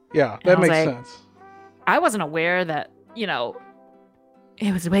 Yeah, that makes sense. I wasn't aware that, you know,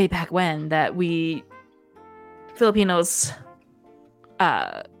 it was way back when that we Filipinos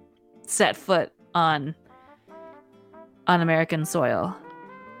set foot on American soil.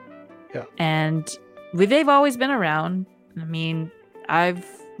 Yeah. And they've always been around. I mean, I've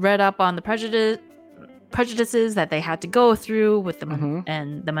read up on the prejudices that they had to go through with the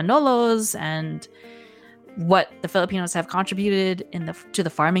and the Manolos, and what the Filipinos have contributed to the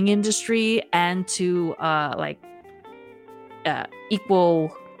farming industry and to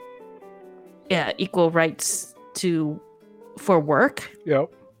equal rights for work. Yep.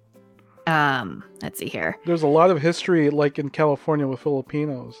 Let's see here. There's a lot of history like in California with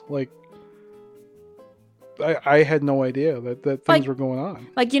Filipinos. Like, I had no idea that things like, were going on.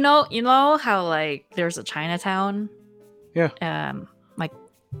 Like, you know how like there's a Chinatown? Yeah. Like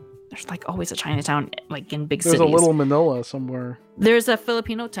there's like always a Chinatown like in big cities. There's a little Manila somewhere. There's a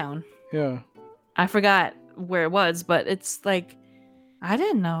Filipino town. Yeah. I forgot where it was, but it's like, I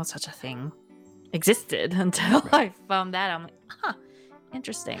didn't know such a thing existed until I found that. I'm like, huh,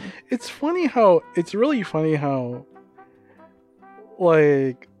 interesting. It's really funny how,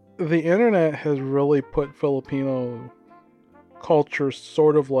 like, the internet has really put Filipino culture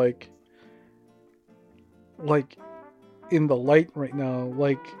sort of like in the light right now.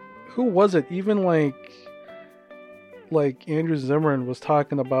 Like, who was it? Even like Andrew Zimmern was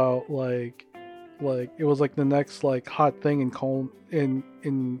talking about like it was like the next like hot thing in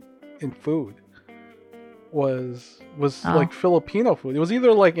food was like Filipino food. It was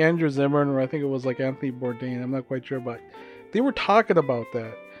either like Andrew Zimmern or I think it was like Anthony Bourdain. I'm not quite sure, but they were talking about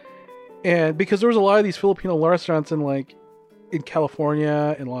that. And because there was a lot of these Filipino restaurants in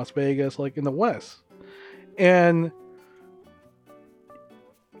California, in Las Vegas, like in the West. And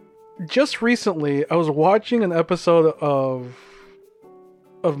just recently, I was watching an episode of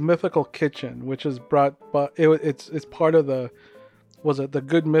Mythical Kitchen, which is brought, but it's part of the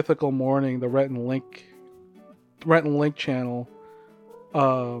Good Mythical Morning, the Rhett and Link channel,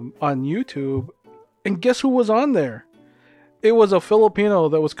 on YouTube. And guess who was on there? It was a Filipino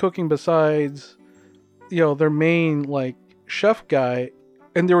that was cooking besides, their main like chef guy,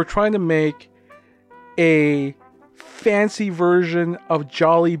 and they were trying to make a fancy version of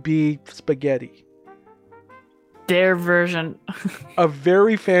Jollibee spaghetti. Their version. A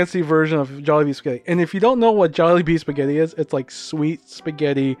very fancy version of Jollibee spaghetti. And if you don't know what Jollibee spaghetti is, it's like sweet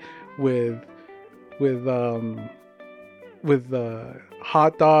spaghetti with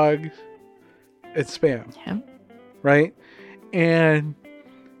hot dogs and spam. Yeah. Right? And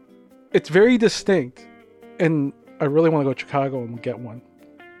it's very distinct. And I really want to go to Chicago and get one.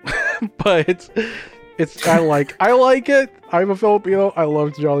 But I like it. I'm a Filipino. I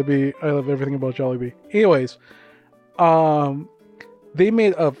love Jollibee. I love everything about Jollibee. Anyways, they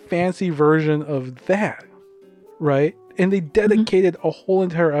made a fancy version of that, right? And they dedicated a whole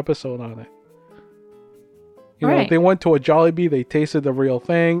entire episode on it. You know, they went to a Jollibee, they tasted the real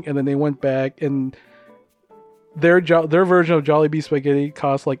thing, and then they went back, and their version of Jollibee spaghetti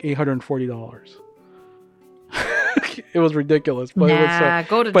cost like $840. It was ridiculous. But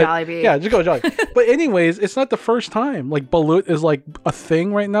go to Jollibee. Yeah, just go to Jollibee. But anyways, it's not the first time. Like, balut is like a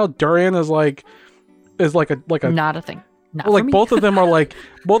thing right now. Durian is like a not a thing. Not like for me. both of them are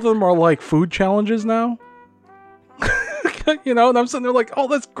like food challenges now. You know, and I'm sitting there like, oh,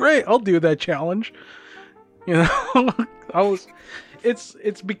 that's great. I'll do that challenge. You know,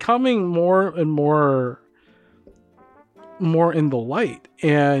 it's becoming more and more in the light,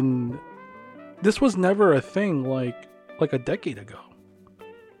 and this was never a thing like a decade ago.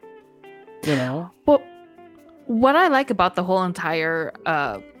 You know? Well, what I like about the whole entire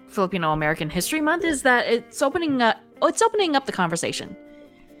Filipino American History Month is that it's opening up the conversation,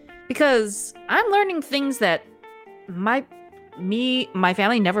 because I'm learning things that my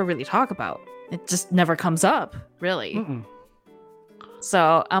family never really talk about. It just never comes up, really. Mm-mm.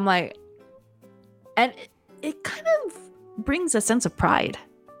 So I'm like, and it kind of brings a sense of pride.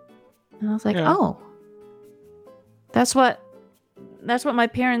 And I was like, oh, that's what my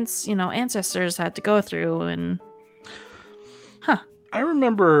parents, ancestors had to go through. And I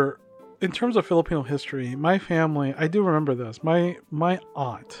remember, in terms of Filipino history, my family, I do remember this. My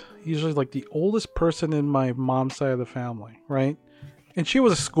aunt, usually like the oldest person in my mom's side of the family, right? And she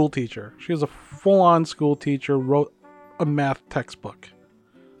was a school teacher. She was a full-on school teacher, wrote a math textbook,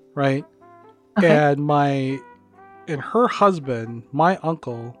 right? Okay. And her husband, my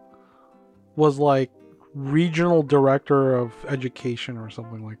uncle, was like regional director of education or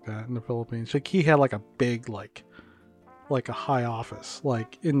something like that in the Philippines. Like, he had like a big like a high office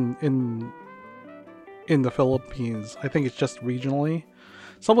like in the Philippines. I think it's just regionally,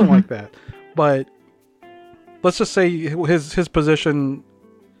 something like that. But let's just say his position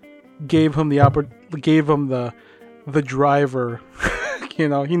gave him the driver. You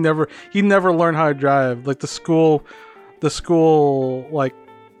know, he never learned how to drive. Like the school like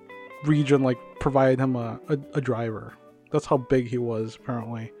region like provided him a driver. That's how big he was,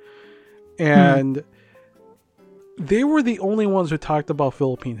 apparently. And they were the only ones who talked about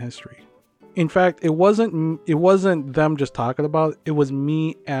Philippine history. In fact, it wasn't them just talking about it. It was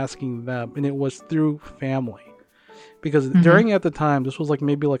me asking them, and it was through family. Because at the time, this was like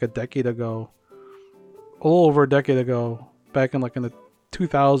maybe like a decade ago, a little over a decade ago, back in the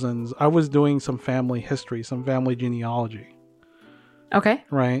 2000s, I was doing some family history, some family genealogy. Okay.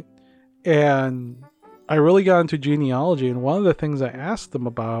 Right? And I really got into genealogy, and one of the things I asked them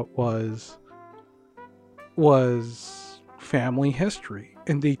about was family history.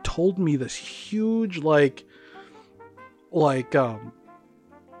 And they told me this huge like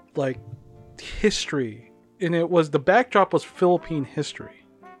history. And the backdrop was Philippine history,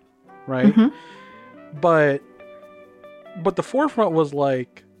 right? but the forefront was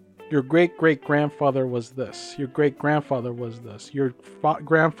like, your great great grandfather was this, your great grandfather was this, your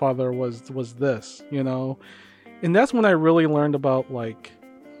grandfather was this, you know. And that's when I really learned about like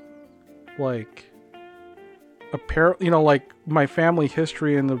you know, like my family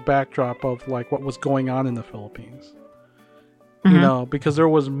history and the backdrop of like what was going on in the Philippines. You know, because there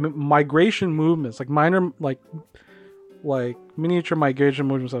was migration movements, like minor, like miniature migration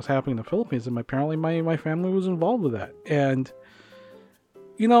movements that was happening in the Philippines, and apparently my family was involved with that. And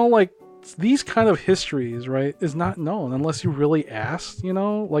you know, like these kind of histories, right, is not known unless you really ask. You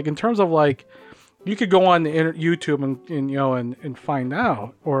know, like in terms of like, you could go on the YouTube and you know and find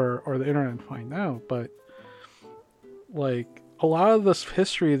out, or the internet and find out, but like a lot of this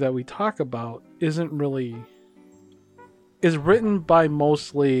history that we talk about is written by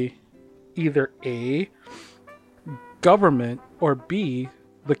mostly either A, government, or B,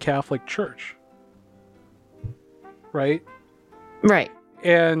 the Catholic Church. Right? Right.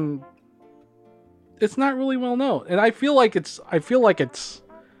 And it's not really well known. And I feel like it's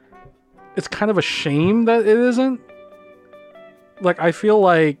kind of a shame that it isn't. Like I feel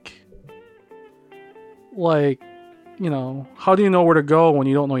like you know, how do you know where to go when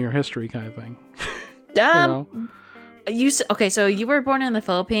you don't know your history, kind of thing. You know? Okay, so you were born in the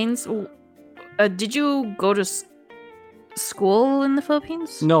Philippines. Did you go to school in the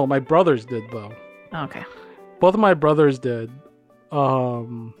Philippines? No, my brothers did though. Okay. Both of my brothers did. But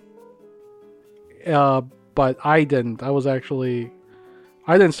I didn't. I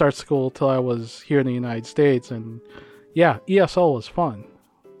didn't start school till I was here in the United States, and yeah, ESL was fun.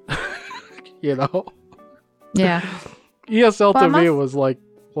 You know? Yeah. ESL to me was like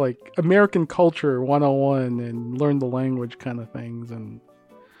American culture 101 and learn the language kind of things. And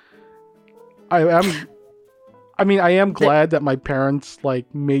I am glad that my parents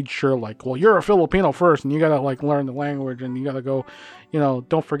like made sure like, well, you're a Filipino first and you gotta like learn the language and you gotta go, you know,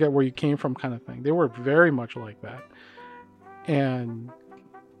 don't forget where you came from kind of thing. They were very much like that. And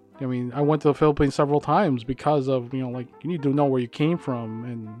I mean, I went to the Philippines several times because of, you know, like you need to know where you came from,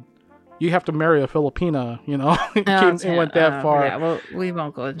 and you have to marry a Filipina, you know. It went that far. Yeah, well, we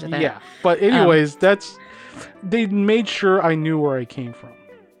won't go into that. Yeah, but anyways, they made sure I knew where I came from,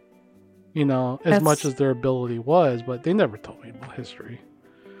 you know, as much as their ability was, but they never told me about history.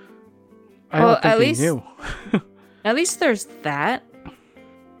 I don't think they knew. At least there's that.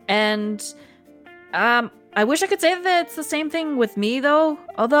 And I wish I could say that it's the same thing with me, though.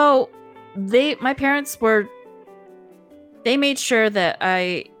 Although my parents they made sure that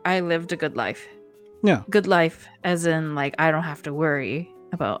I lived a good life. Yeah. Good life, as in, like, I don't have to worry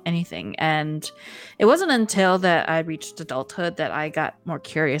about anything. And it wasn't until that I reached adulthood that I got more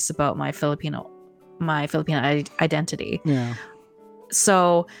curious about my Filipino identity. Yeah.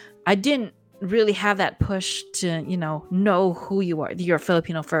 So I didn't really have that push to, you know who you are. You're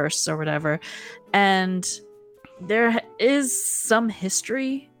Filipino first or whatever. And there is some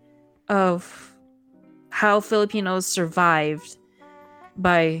history of how Filipinos survived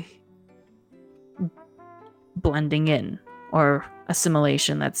by blending in, or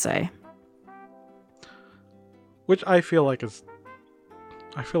assimilation, let's say. Which I feel like it's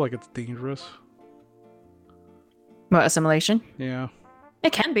dangerous. What, assimilation? Yeah.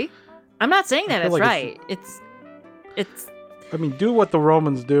 It can be. I'm not saying that it's like right. It's I mean, do what the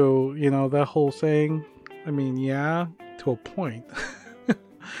Romans do, you know, that whole saying. I mean, yeah, to a point.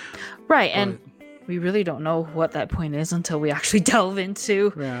 Right, and we really don't know what that point is until we actually delve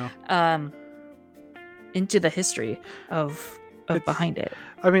into into the history of behind it.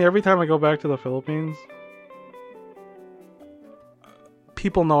 I mean, every time I go back to the Philippines,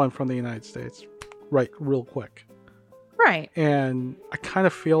 people know I'm from the United States, right, real quick. Right. And I kind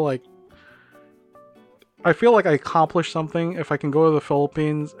of feel like I accomplished something if I can go to the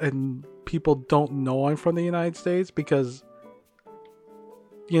Philippines and people don't know I'm from the United States, because,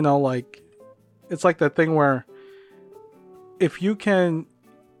 you know, like, it's like that thing where if you can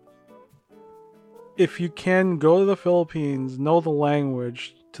go to the Philippines, know the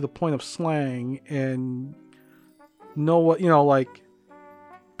language to the point of slang, and know what, you know, like,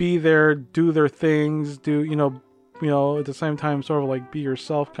 be there, do their things, you know, at the same time, sort of like be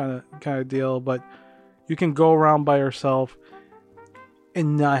yourself kind of deal, but you can go around by yourself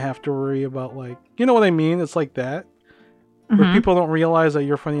and not have to worry about, like, you know what I mean? It's like that. Where people don't realize that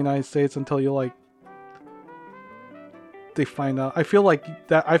you're from the United States until you, like, they find out. I feel like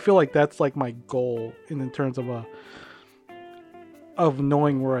that's like my goal in terms of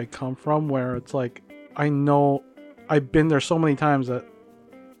knowing where I come from, where it's like, I know I've been there so many times that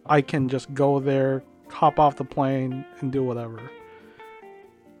I can just go there, hop off the plane, and do whatever.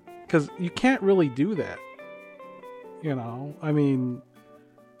 because you can't really do that. You know, I mean,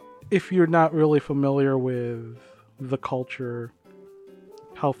 if you're not really familiar with the culture,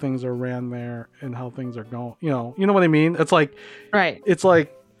 how things are ran there, and how things are going, you know what I mean? It's like, Right. it's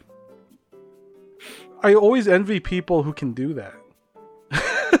like, I always envy people who can do that.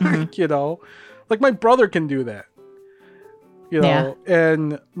 Mhm. You know, like my brother can do that. You know,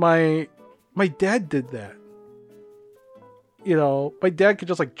 and my dad did that. You know, my dad could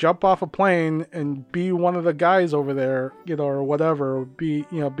just like jump off a plane and be one of the guys over there, you know, or whatever, or be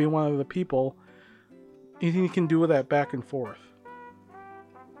one of the people. And he can do that back and forth.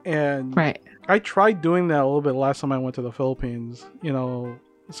 And Right. I tried doing that a little bit last time I went to the Philippines, you know,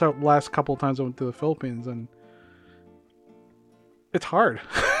 so last couple of times I went to the Philippines, and it's hard,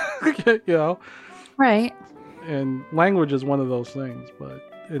 you know, Right. and language is one of those things, but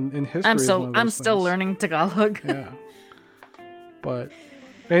in history, I'm is one of I'm those still things. learning Tagalog. Yeah. But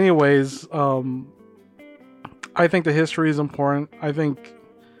anyways, I think the history is important. I think,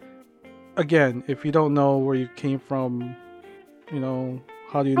 again, if you don't know where you came from, you know,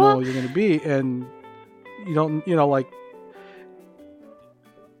 how do you know Well- you're going to be? And you don't, you know, like,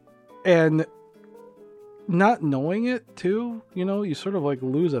 and not knowing it too, you know, you sort of like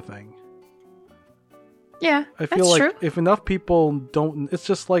lose a thing. Yeah, I feel that's like true. if enough people don't, it's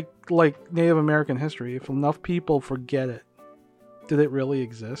just like Native American history. If enough people forget it, did it really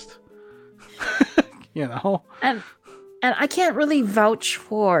exist? You know? And I can't really vouch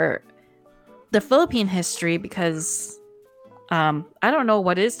for the Philippine history because I don't know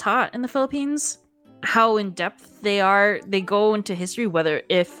what is taught in the Philippines, how in depth they go into history, whether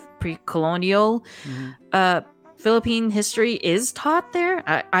if pre-colonial Mhm. Philippine history is taught there.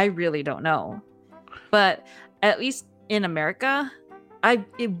 I really don't know. But at least in America,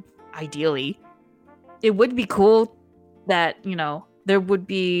 ideally, it would be cool that, you know, there would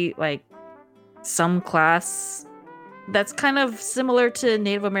be like some class that's kind of similar to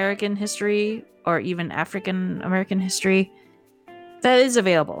Native American history or even African American history that is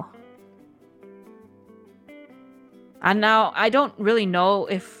available. And now I don't really know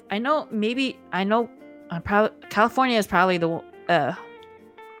if California is probably the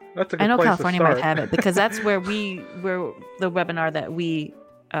That's a good I know place California to might start. have it because that's where the webinar that we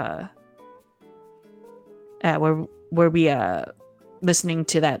where we listening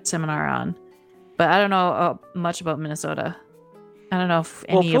to that seminar on. But I don't know much about Minnesota. I don't know if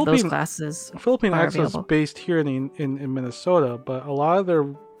any of those classes Philippine are X is available. based here in Minnesota, but a lot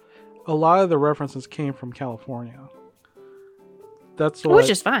of the references came from California. That's what, Which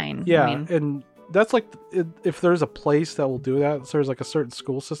is fine. yeah, I mean, and that's like if there's a place that will do that, so there's like a certain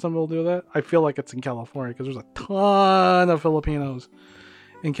school system that will do that. I feel like it's in California because there's a ton of Filipinos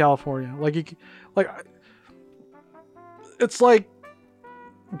in California. It's like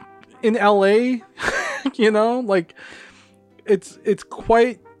in LA, you know, like it's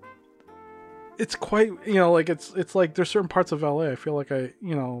quite you know, like it's like there's certain parts of LA I feel like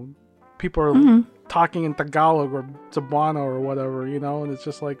people are mhm. talking in Tagalog or Cebuano or whatever, you know, and it's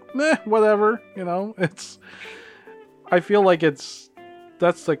just like whatever, you know. I feel like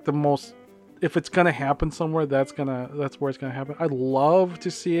that's like the most, if it's gonna happen somewhere, that's where it's gonna happen. I'd love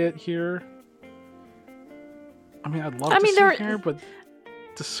to see it here. I mean, I'd love to see it here, but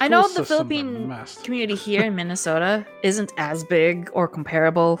the school I know the systems are Philippine messed. community here in Minnesota isn't as big or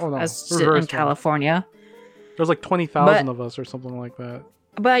comparable Oh, no. as Reverse in California. There's like 20,000 of us or something like that.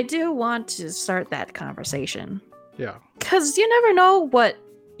 But I do want to start that conversation. Yeah. Because you never know what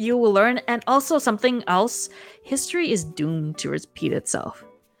you will learn. And also something else, history is doomed to repeat itself.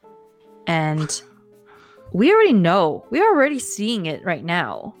 And we already know. We're already seeing it right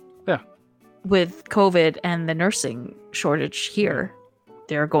now. Yeah. With COVID and the nursing shortage here.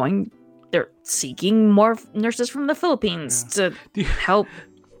 They're seeking more nurses from the Philippines to help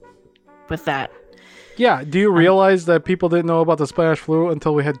with that. Yeah. Do you realize that people didn't know about the Spanish flu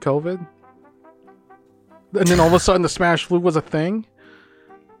until we had COVID? And then all of a sudden the Spanish flu was a thing?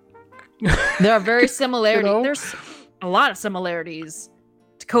 There are very similarities. You know? There's a lot of similarities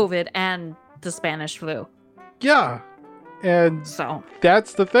to COVID and the Spanish flu. Yeah. And So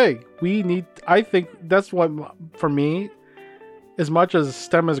that's the thing. I think that's what, for me, as much as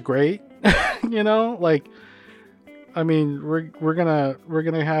STEM is great, you know, like, I mean, we're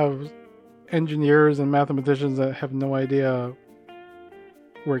gonna have engineers and mathematicians that have no idea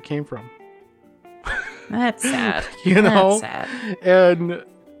where it came from. that's sad. You know? That's sad. And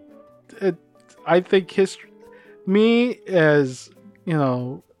I think history, me as, you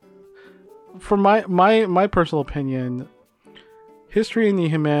know, from my personal opinion, history in the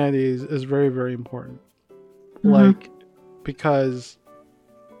humanities is very, very important. Mhm. Like, because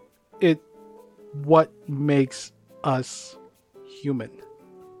what makes us human.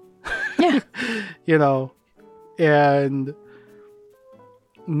 Yeah. You know, and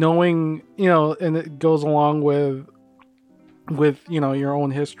knowing, you know, and it goes along with you know, your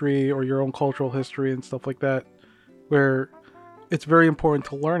own history or your own cultural history and stuff like that, where it's very important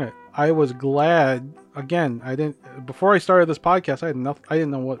to learn it. I was glad, again, before I started this podcast, I didn't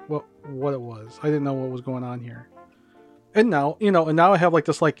know what it was. I didn't know what was going on here. And now, you know, I have like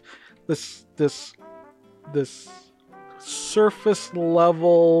this surface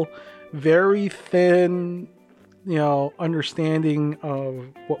level, very thin, you know, understanding of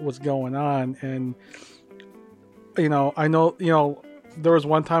what was going on. And, you know, I know, you know, there was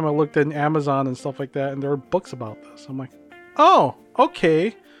one time I looked in Amazon and stuff like that, and there were books about this. I'm like, oh,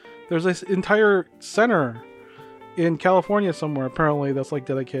 okay. There's this entire center in California somewhere, apparently, that's like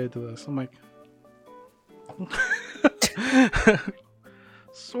dedicated to this. I'm like,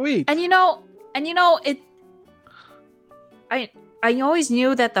 sweet. And you know, it. I always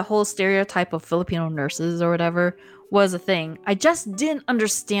knew that the whole stereotype of Filipino nurses or whatever was a thing. I just didn't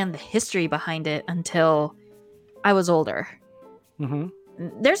understand the history behind it until I was older. Mm-hmm.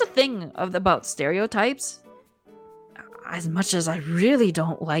 There's a thing about stereotypes. As much as I really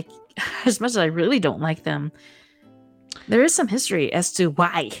don't like them, there is some history as to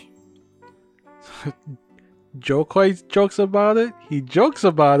why. Joe Coy jokes about it. He jokes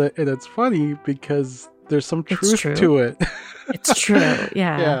about it, and it's funny because there's some truth to it. It's true.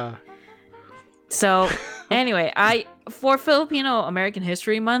 Yeah. Yeah. So, anyway, for Filipino American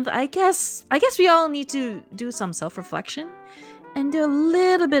History Month, I guess we all need to do some self-reflection and do a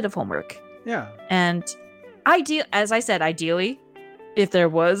little bit of homework. Yeah. And ideally, if there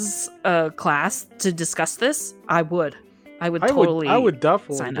was a class to discuss this, I would totally. I would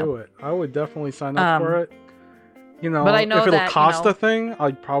definitely sign do it. I would definitely sign up for it. You know, but I know if it'll that, cost a thing,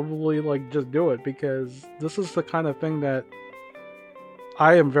 I'd probably like just do it, because this is the kind of thing that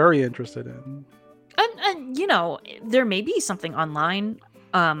I am very interested in. And you know, there may be something online.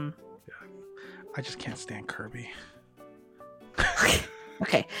 Yeah. I just can't stand Kirby.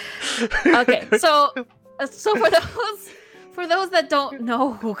 Okay. So for those that don't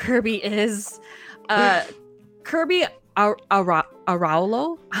know who Kirby is, Kirby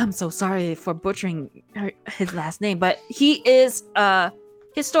Araulo. I'm so sorry for butchering his last name, but he is a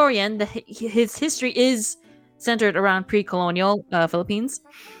historian. His history is centered around pre-colonial Philippines.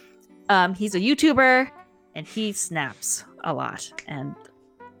 He's a YouTuber, and he snaps a lot. And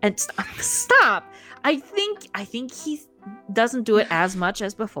stop. I think he doesn't do it as much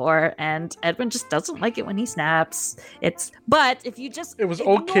as before, and Edwin just doesn't like it when he snaps. But if you just it was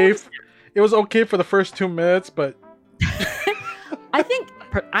okay. It was okay for the first 2 minutes, but I think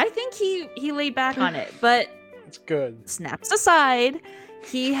he laid back on it, but it's good. Snaps aside, all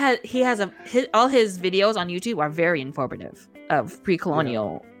his videos on YouTube are very informative of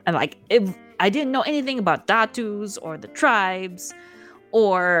pre-colonial, and like if I didn't know anything about Datus or the tribes,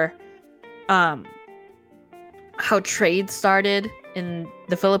 or how trade started in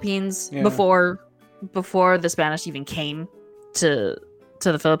the Philippines before the Spanish even came to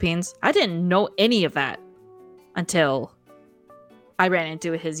the Philippines. I didn't know any of that until I ran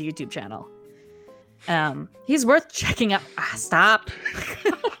into his YouTube channel. He's worth checking out. Stop.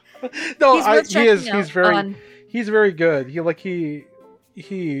 No, he is. He's very good.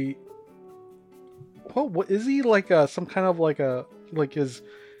 He. What is he like? Some kind of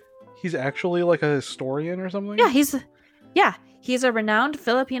he's actually like a historian or something. Yeah, he's a renowned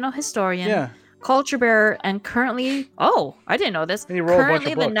Filipino historian. Yeah. Culture bearer, and currently, I didn't know this.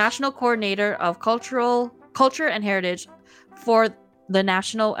 Currently the national coordinator of culture and heritage for the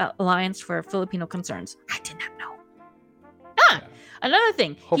National Alliance for Filipino Concerns. I did not know. Another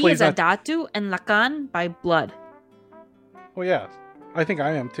thing. Hopefully he is a Datu and Lakan by blood. Oh yeah, I think I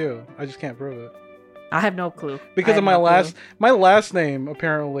am too. I just can't prove it. I have no clue. Because of my last name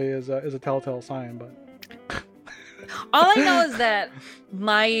apparently is a telltale sign, but all I know is that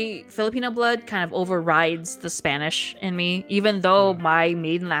my Filipino blood kind of overrides the Spanish in me, even though my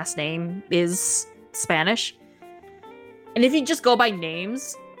maiden last name is Spanish. And if you just go by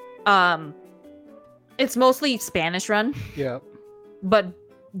names, it's mostly Spanish run. Yeah. But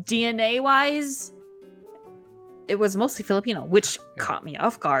DNA wise, it was mostly Filipino, which caught me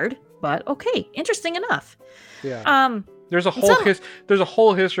off guard. But okay, interesting enough. Yeah. There's a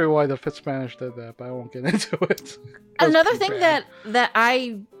whole history why the Spanish did that, but I won't get into it. Another thing that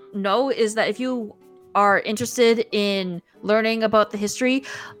I know is that if you are interested in learning about the history,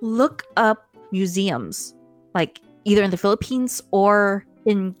 look up museums, like either in the Philippines or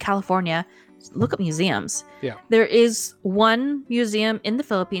in California, look up museums. Yeah. There is one museum in the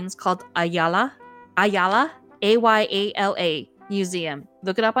Philippines called Ayala, Ayala Museum.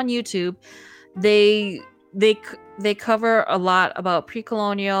 Look it up on YouTube. They cover a lot about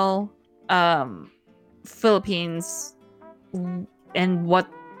pre-colonial Philippines and what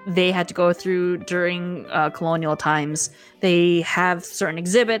they had to go through during colonial times. They have certain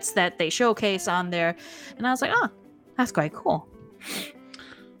exhibits that they showcase on there, and I was like, oh, that's quite cool.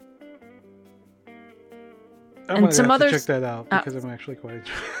 I'm gonna have to check that out because I'm actually quite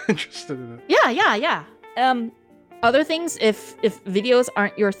interested in it. Yeah. Other things, if videos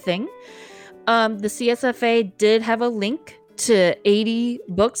aren't your thing, the CSFA did have a link to 80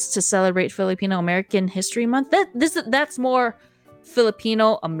 books to celebrate Filipino American History Month. That's more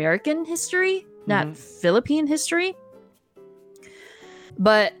Filipino American history, not Philippine history.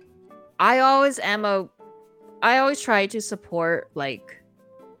 But I always try to support like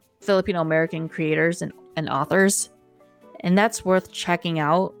Filipino American creators and authors, and that's worth checking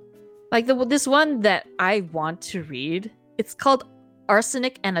out. Like this one that I want to read, it's called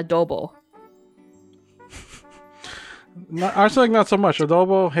Arsenic and Adobo. Arsenic, not so much.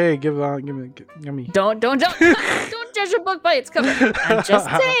 Adobo, hey, give me. Don't judge a book by its cover. I'm just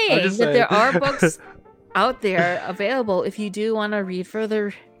saying that there are books out there available if you do want to read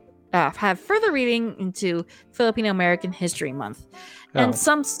further, have further reading into Filipino American History Month. And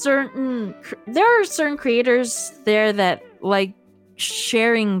there are certain creators there that like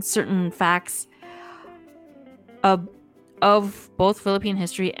sharing certain facts of both Philippine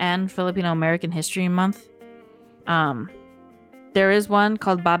history and Filipino American History Month. There is one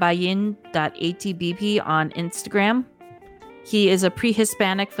called babayin.atbp on Instagram. He is a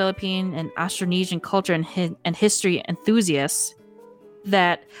pre-Hispanic Philippine and Austronesian culture and history enthusiast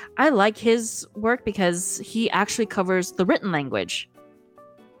that I like his work because he actually covers the written language.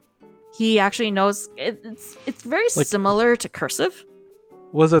 He actually knows it's very like, similar to cursive.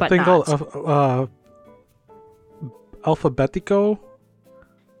 Was a thing called Alphabetico?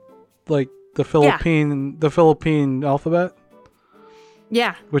 Like the Philippine alphabet?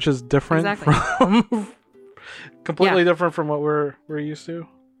 Yeah. Which is different from completely different from what we're used to.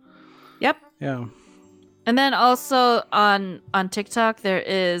 Yep. Yeah. And then also on TikTok there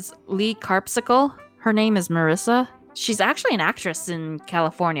is Lee Carpsicle. Her name is Marissa. She's actually an actress in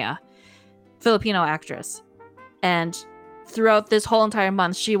California. Filipino actress. And throughout this whole entire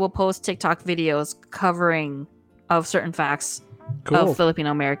month, she will post TikTok videos covering of certain facts of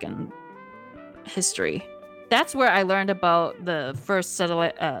Filipino American history. That's where I learned about the first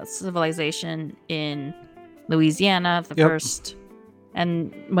civilization in Louisiana, first,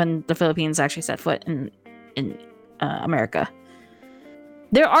 and when the Philippines actually set foot in America.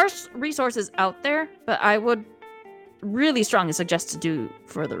 There are resources out there, but I would really strongly suggest to do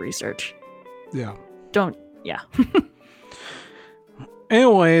further research. Yeah.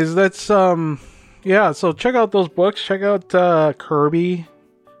 Anyways, that's so check out those books. Check out Kirby.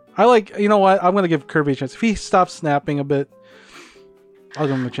 I like, you know what? I'm going to give Kirby a chance. If he stops snapping a bit, I'll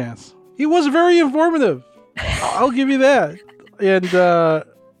give him a chance. He was very informative. I'll give you that. And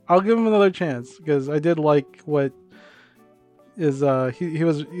I'll give him another chance because I did like what is he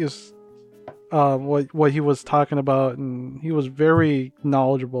was what he was talking about, and he was very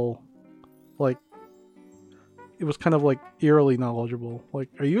knowledgeable. Like, it was kind of like eerily knowledgeable. Like,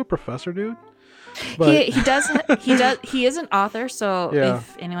 are you a professor, dude? But he is an author, so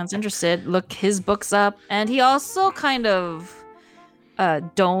if anyone's interested, look his books up. And he also kind of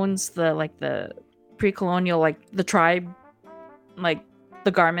dones the pre-colonial, like the tribe, like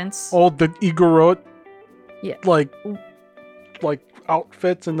the garments. Oh, the Igorot. Yeah. Like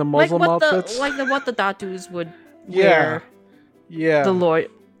outfits and the Muslim outfits. What the Datus would wear. Yeah. The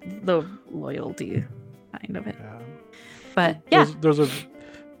loyalty kind of it. Yeah. But there's a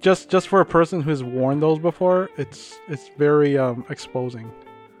just for a person who's worn those before, it's very exposing.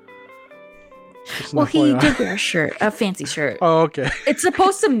 Well, he did wear a fancy shirt. Oh, okay. It's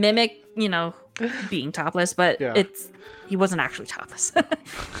supposed to mimic, being topless, but he wasn't actually topless.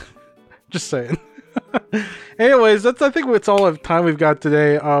 Just saying. Anyways, I think it's all the time we've got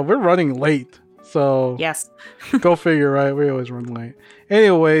today. We're running late, so yes. Go figure, right? We always run late.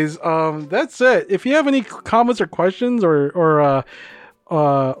 Anyways, that's it. If you have any comments or questions or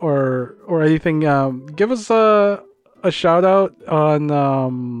anything, give us a shout out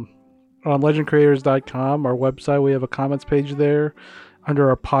on legendcreators.com, our website. We have a comments page there under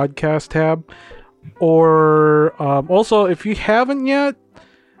our podcast tab. Or also, if you haven't yet,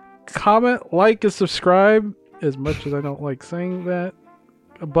 comment, like, and subscribe. As much as I don't like saying that,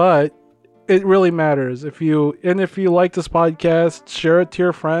 but it really matters. If you like this podcast, share it to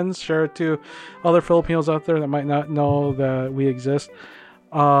your friends, share it to other Filipinos out there that might not know that we exist.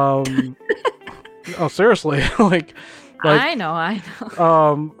 Oh, seriously, like I know.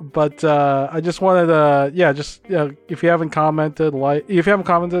 But I just wanted to, if you haven't commented,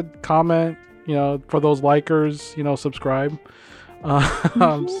 comment, for those likers, subscribe.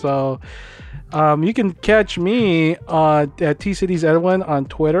 So you can catch me at TCities Edwin on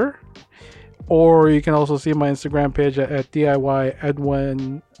Twitter, or you can also see my Instagram page at DIY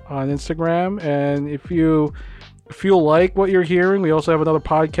Edwin on Instagram. And if you like what you're hearing, we also have another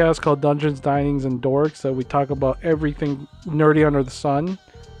podcast called Dungeons, Dinings, and Dorks that we talk about everything nerdy under the sun,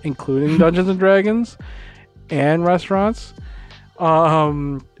 including Dungeons and Dragons and restaurants.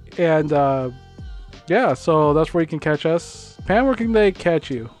 So that's where you can catch us. Pam, where can they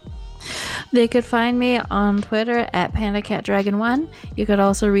catch you? They could find me on Twitter at PandaCatDragon1. You could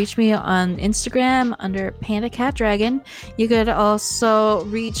also reach me on Instagram under PandaCatDragon. You could also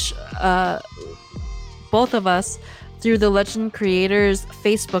reach both of us through the Legend Creators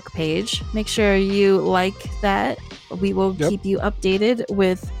Facebook page. Make sure you like that. We will keep you updated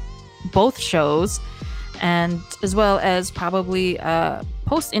with both shows, and as well as probably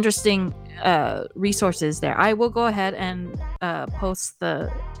post interesting resources there. I will go ahead and post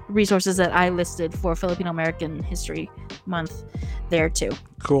the resources that I listed for Filipino American History Month there too.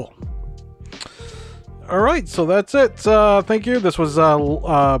 Cool. All right, so that's it. Thank you. This was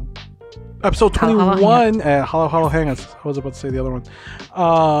episode 21 at Halo Halo Hangout. I was about to say the other one.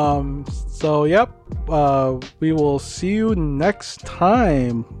 We will see you next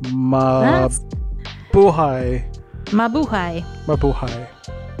time. Mabuhay. Mabuhay. Mabuhay.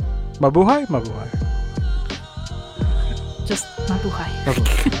 Mabuhay? Mabuhay. Just mabuhay.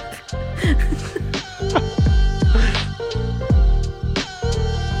 Mabuhay.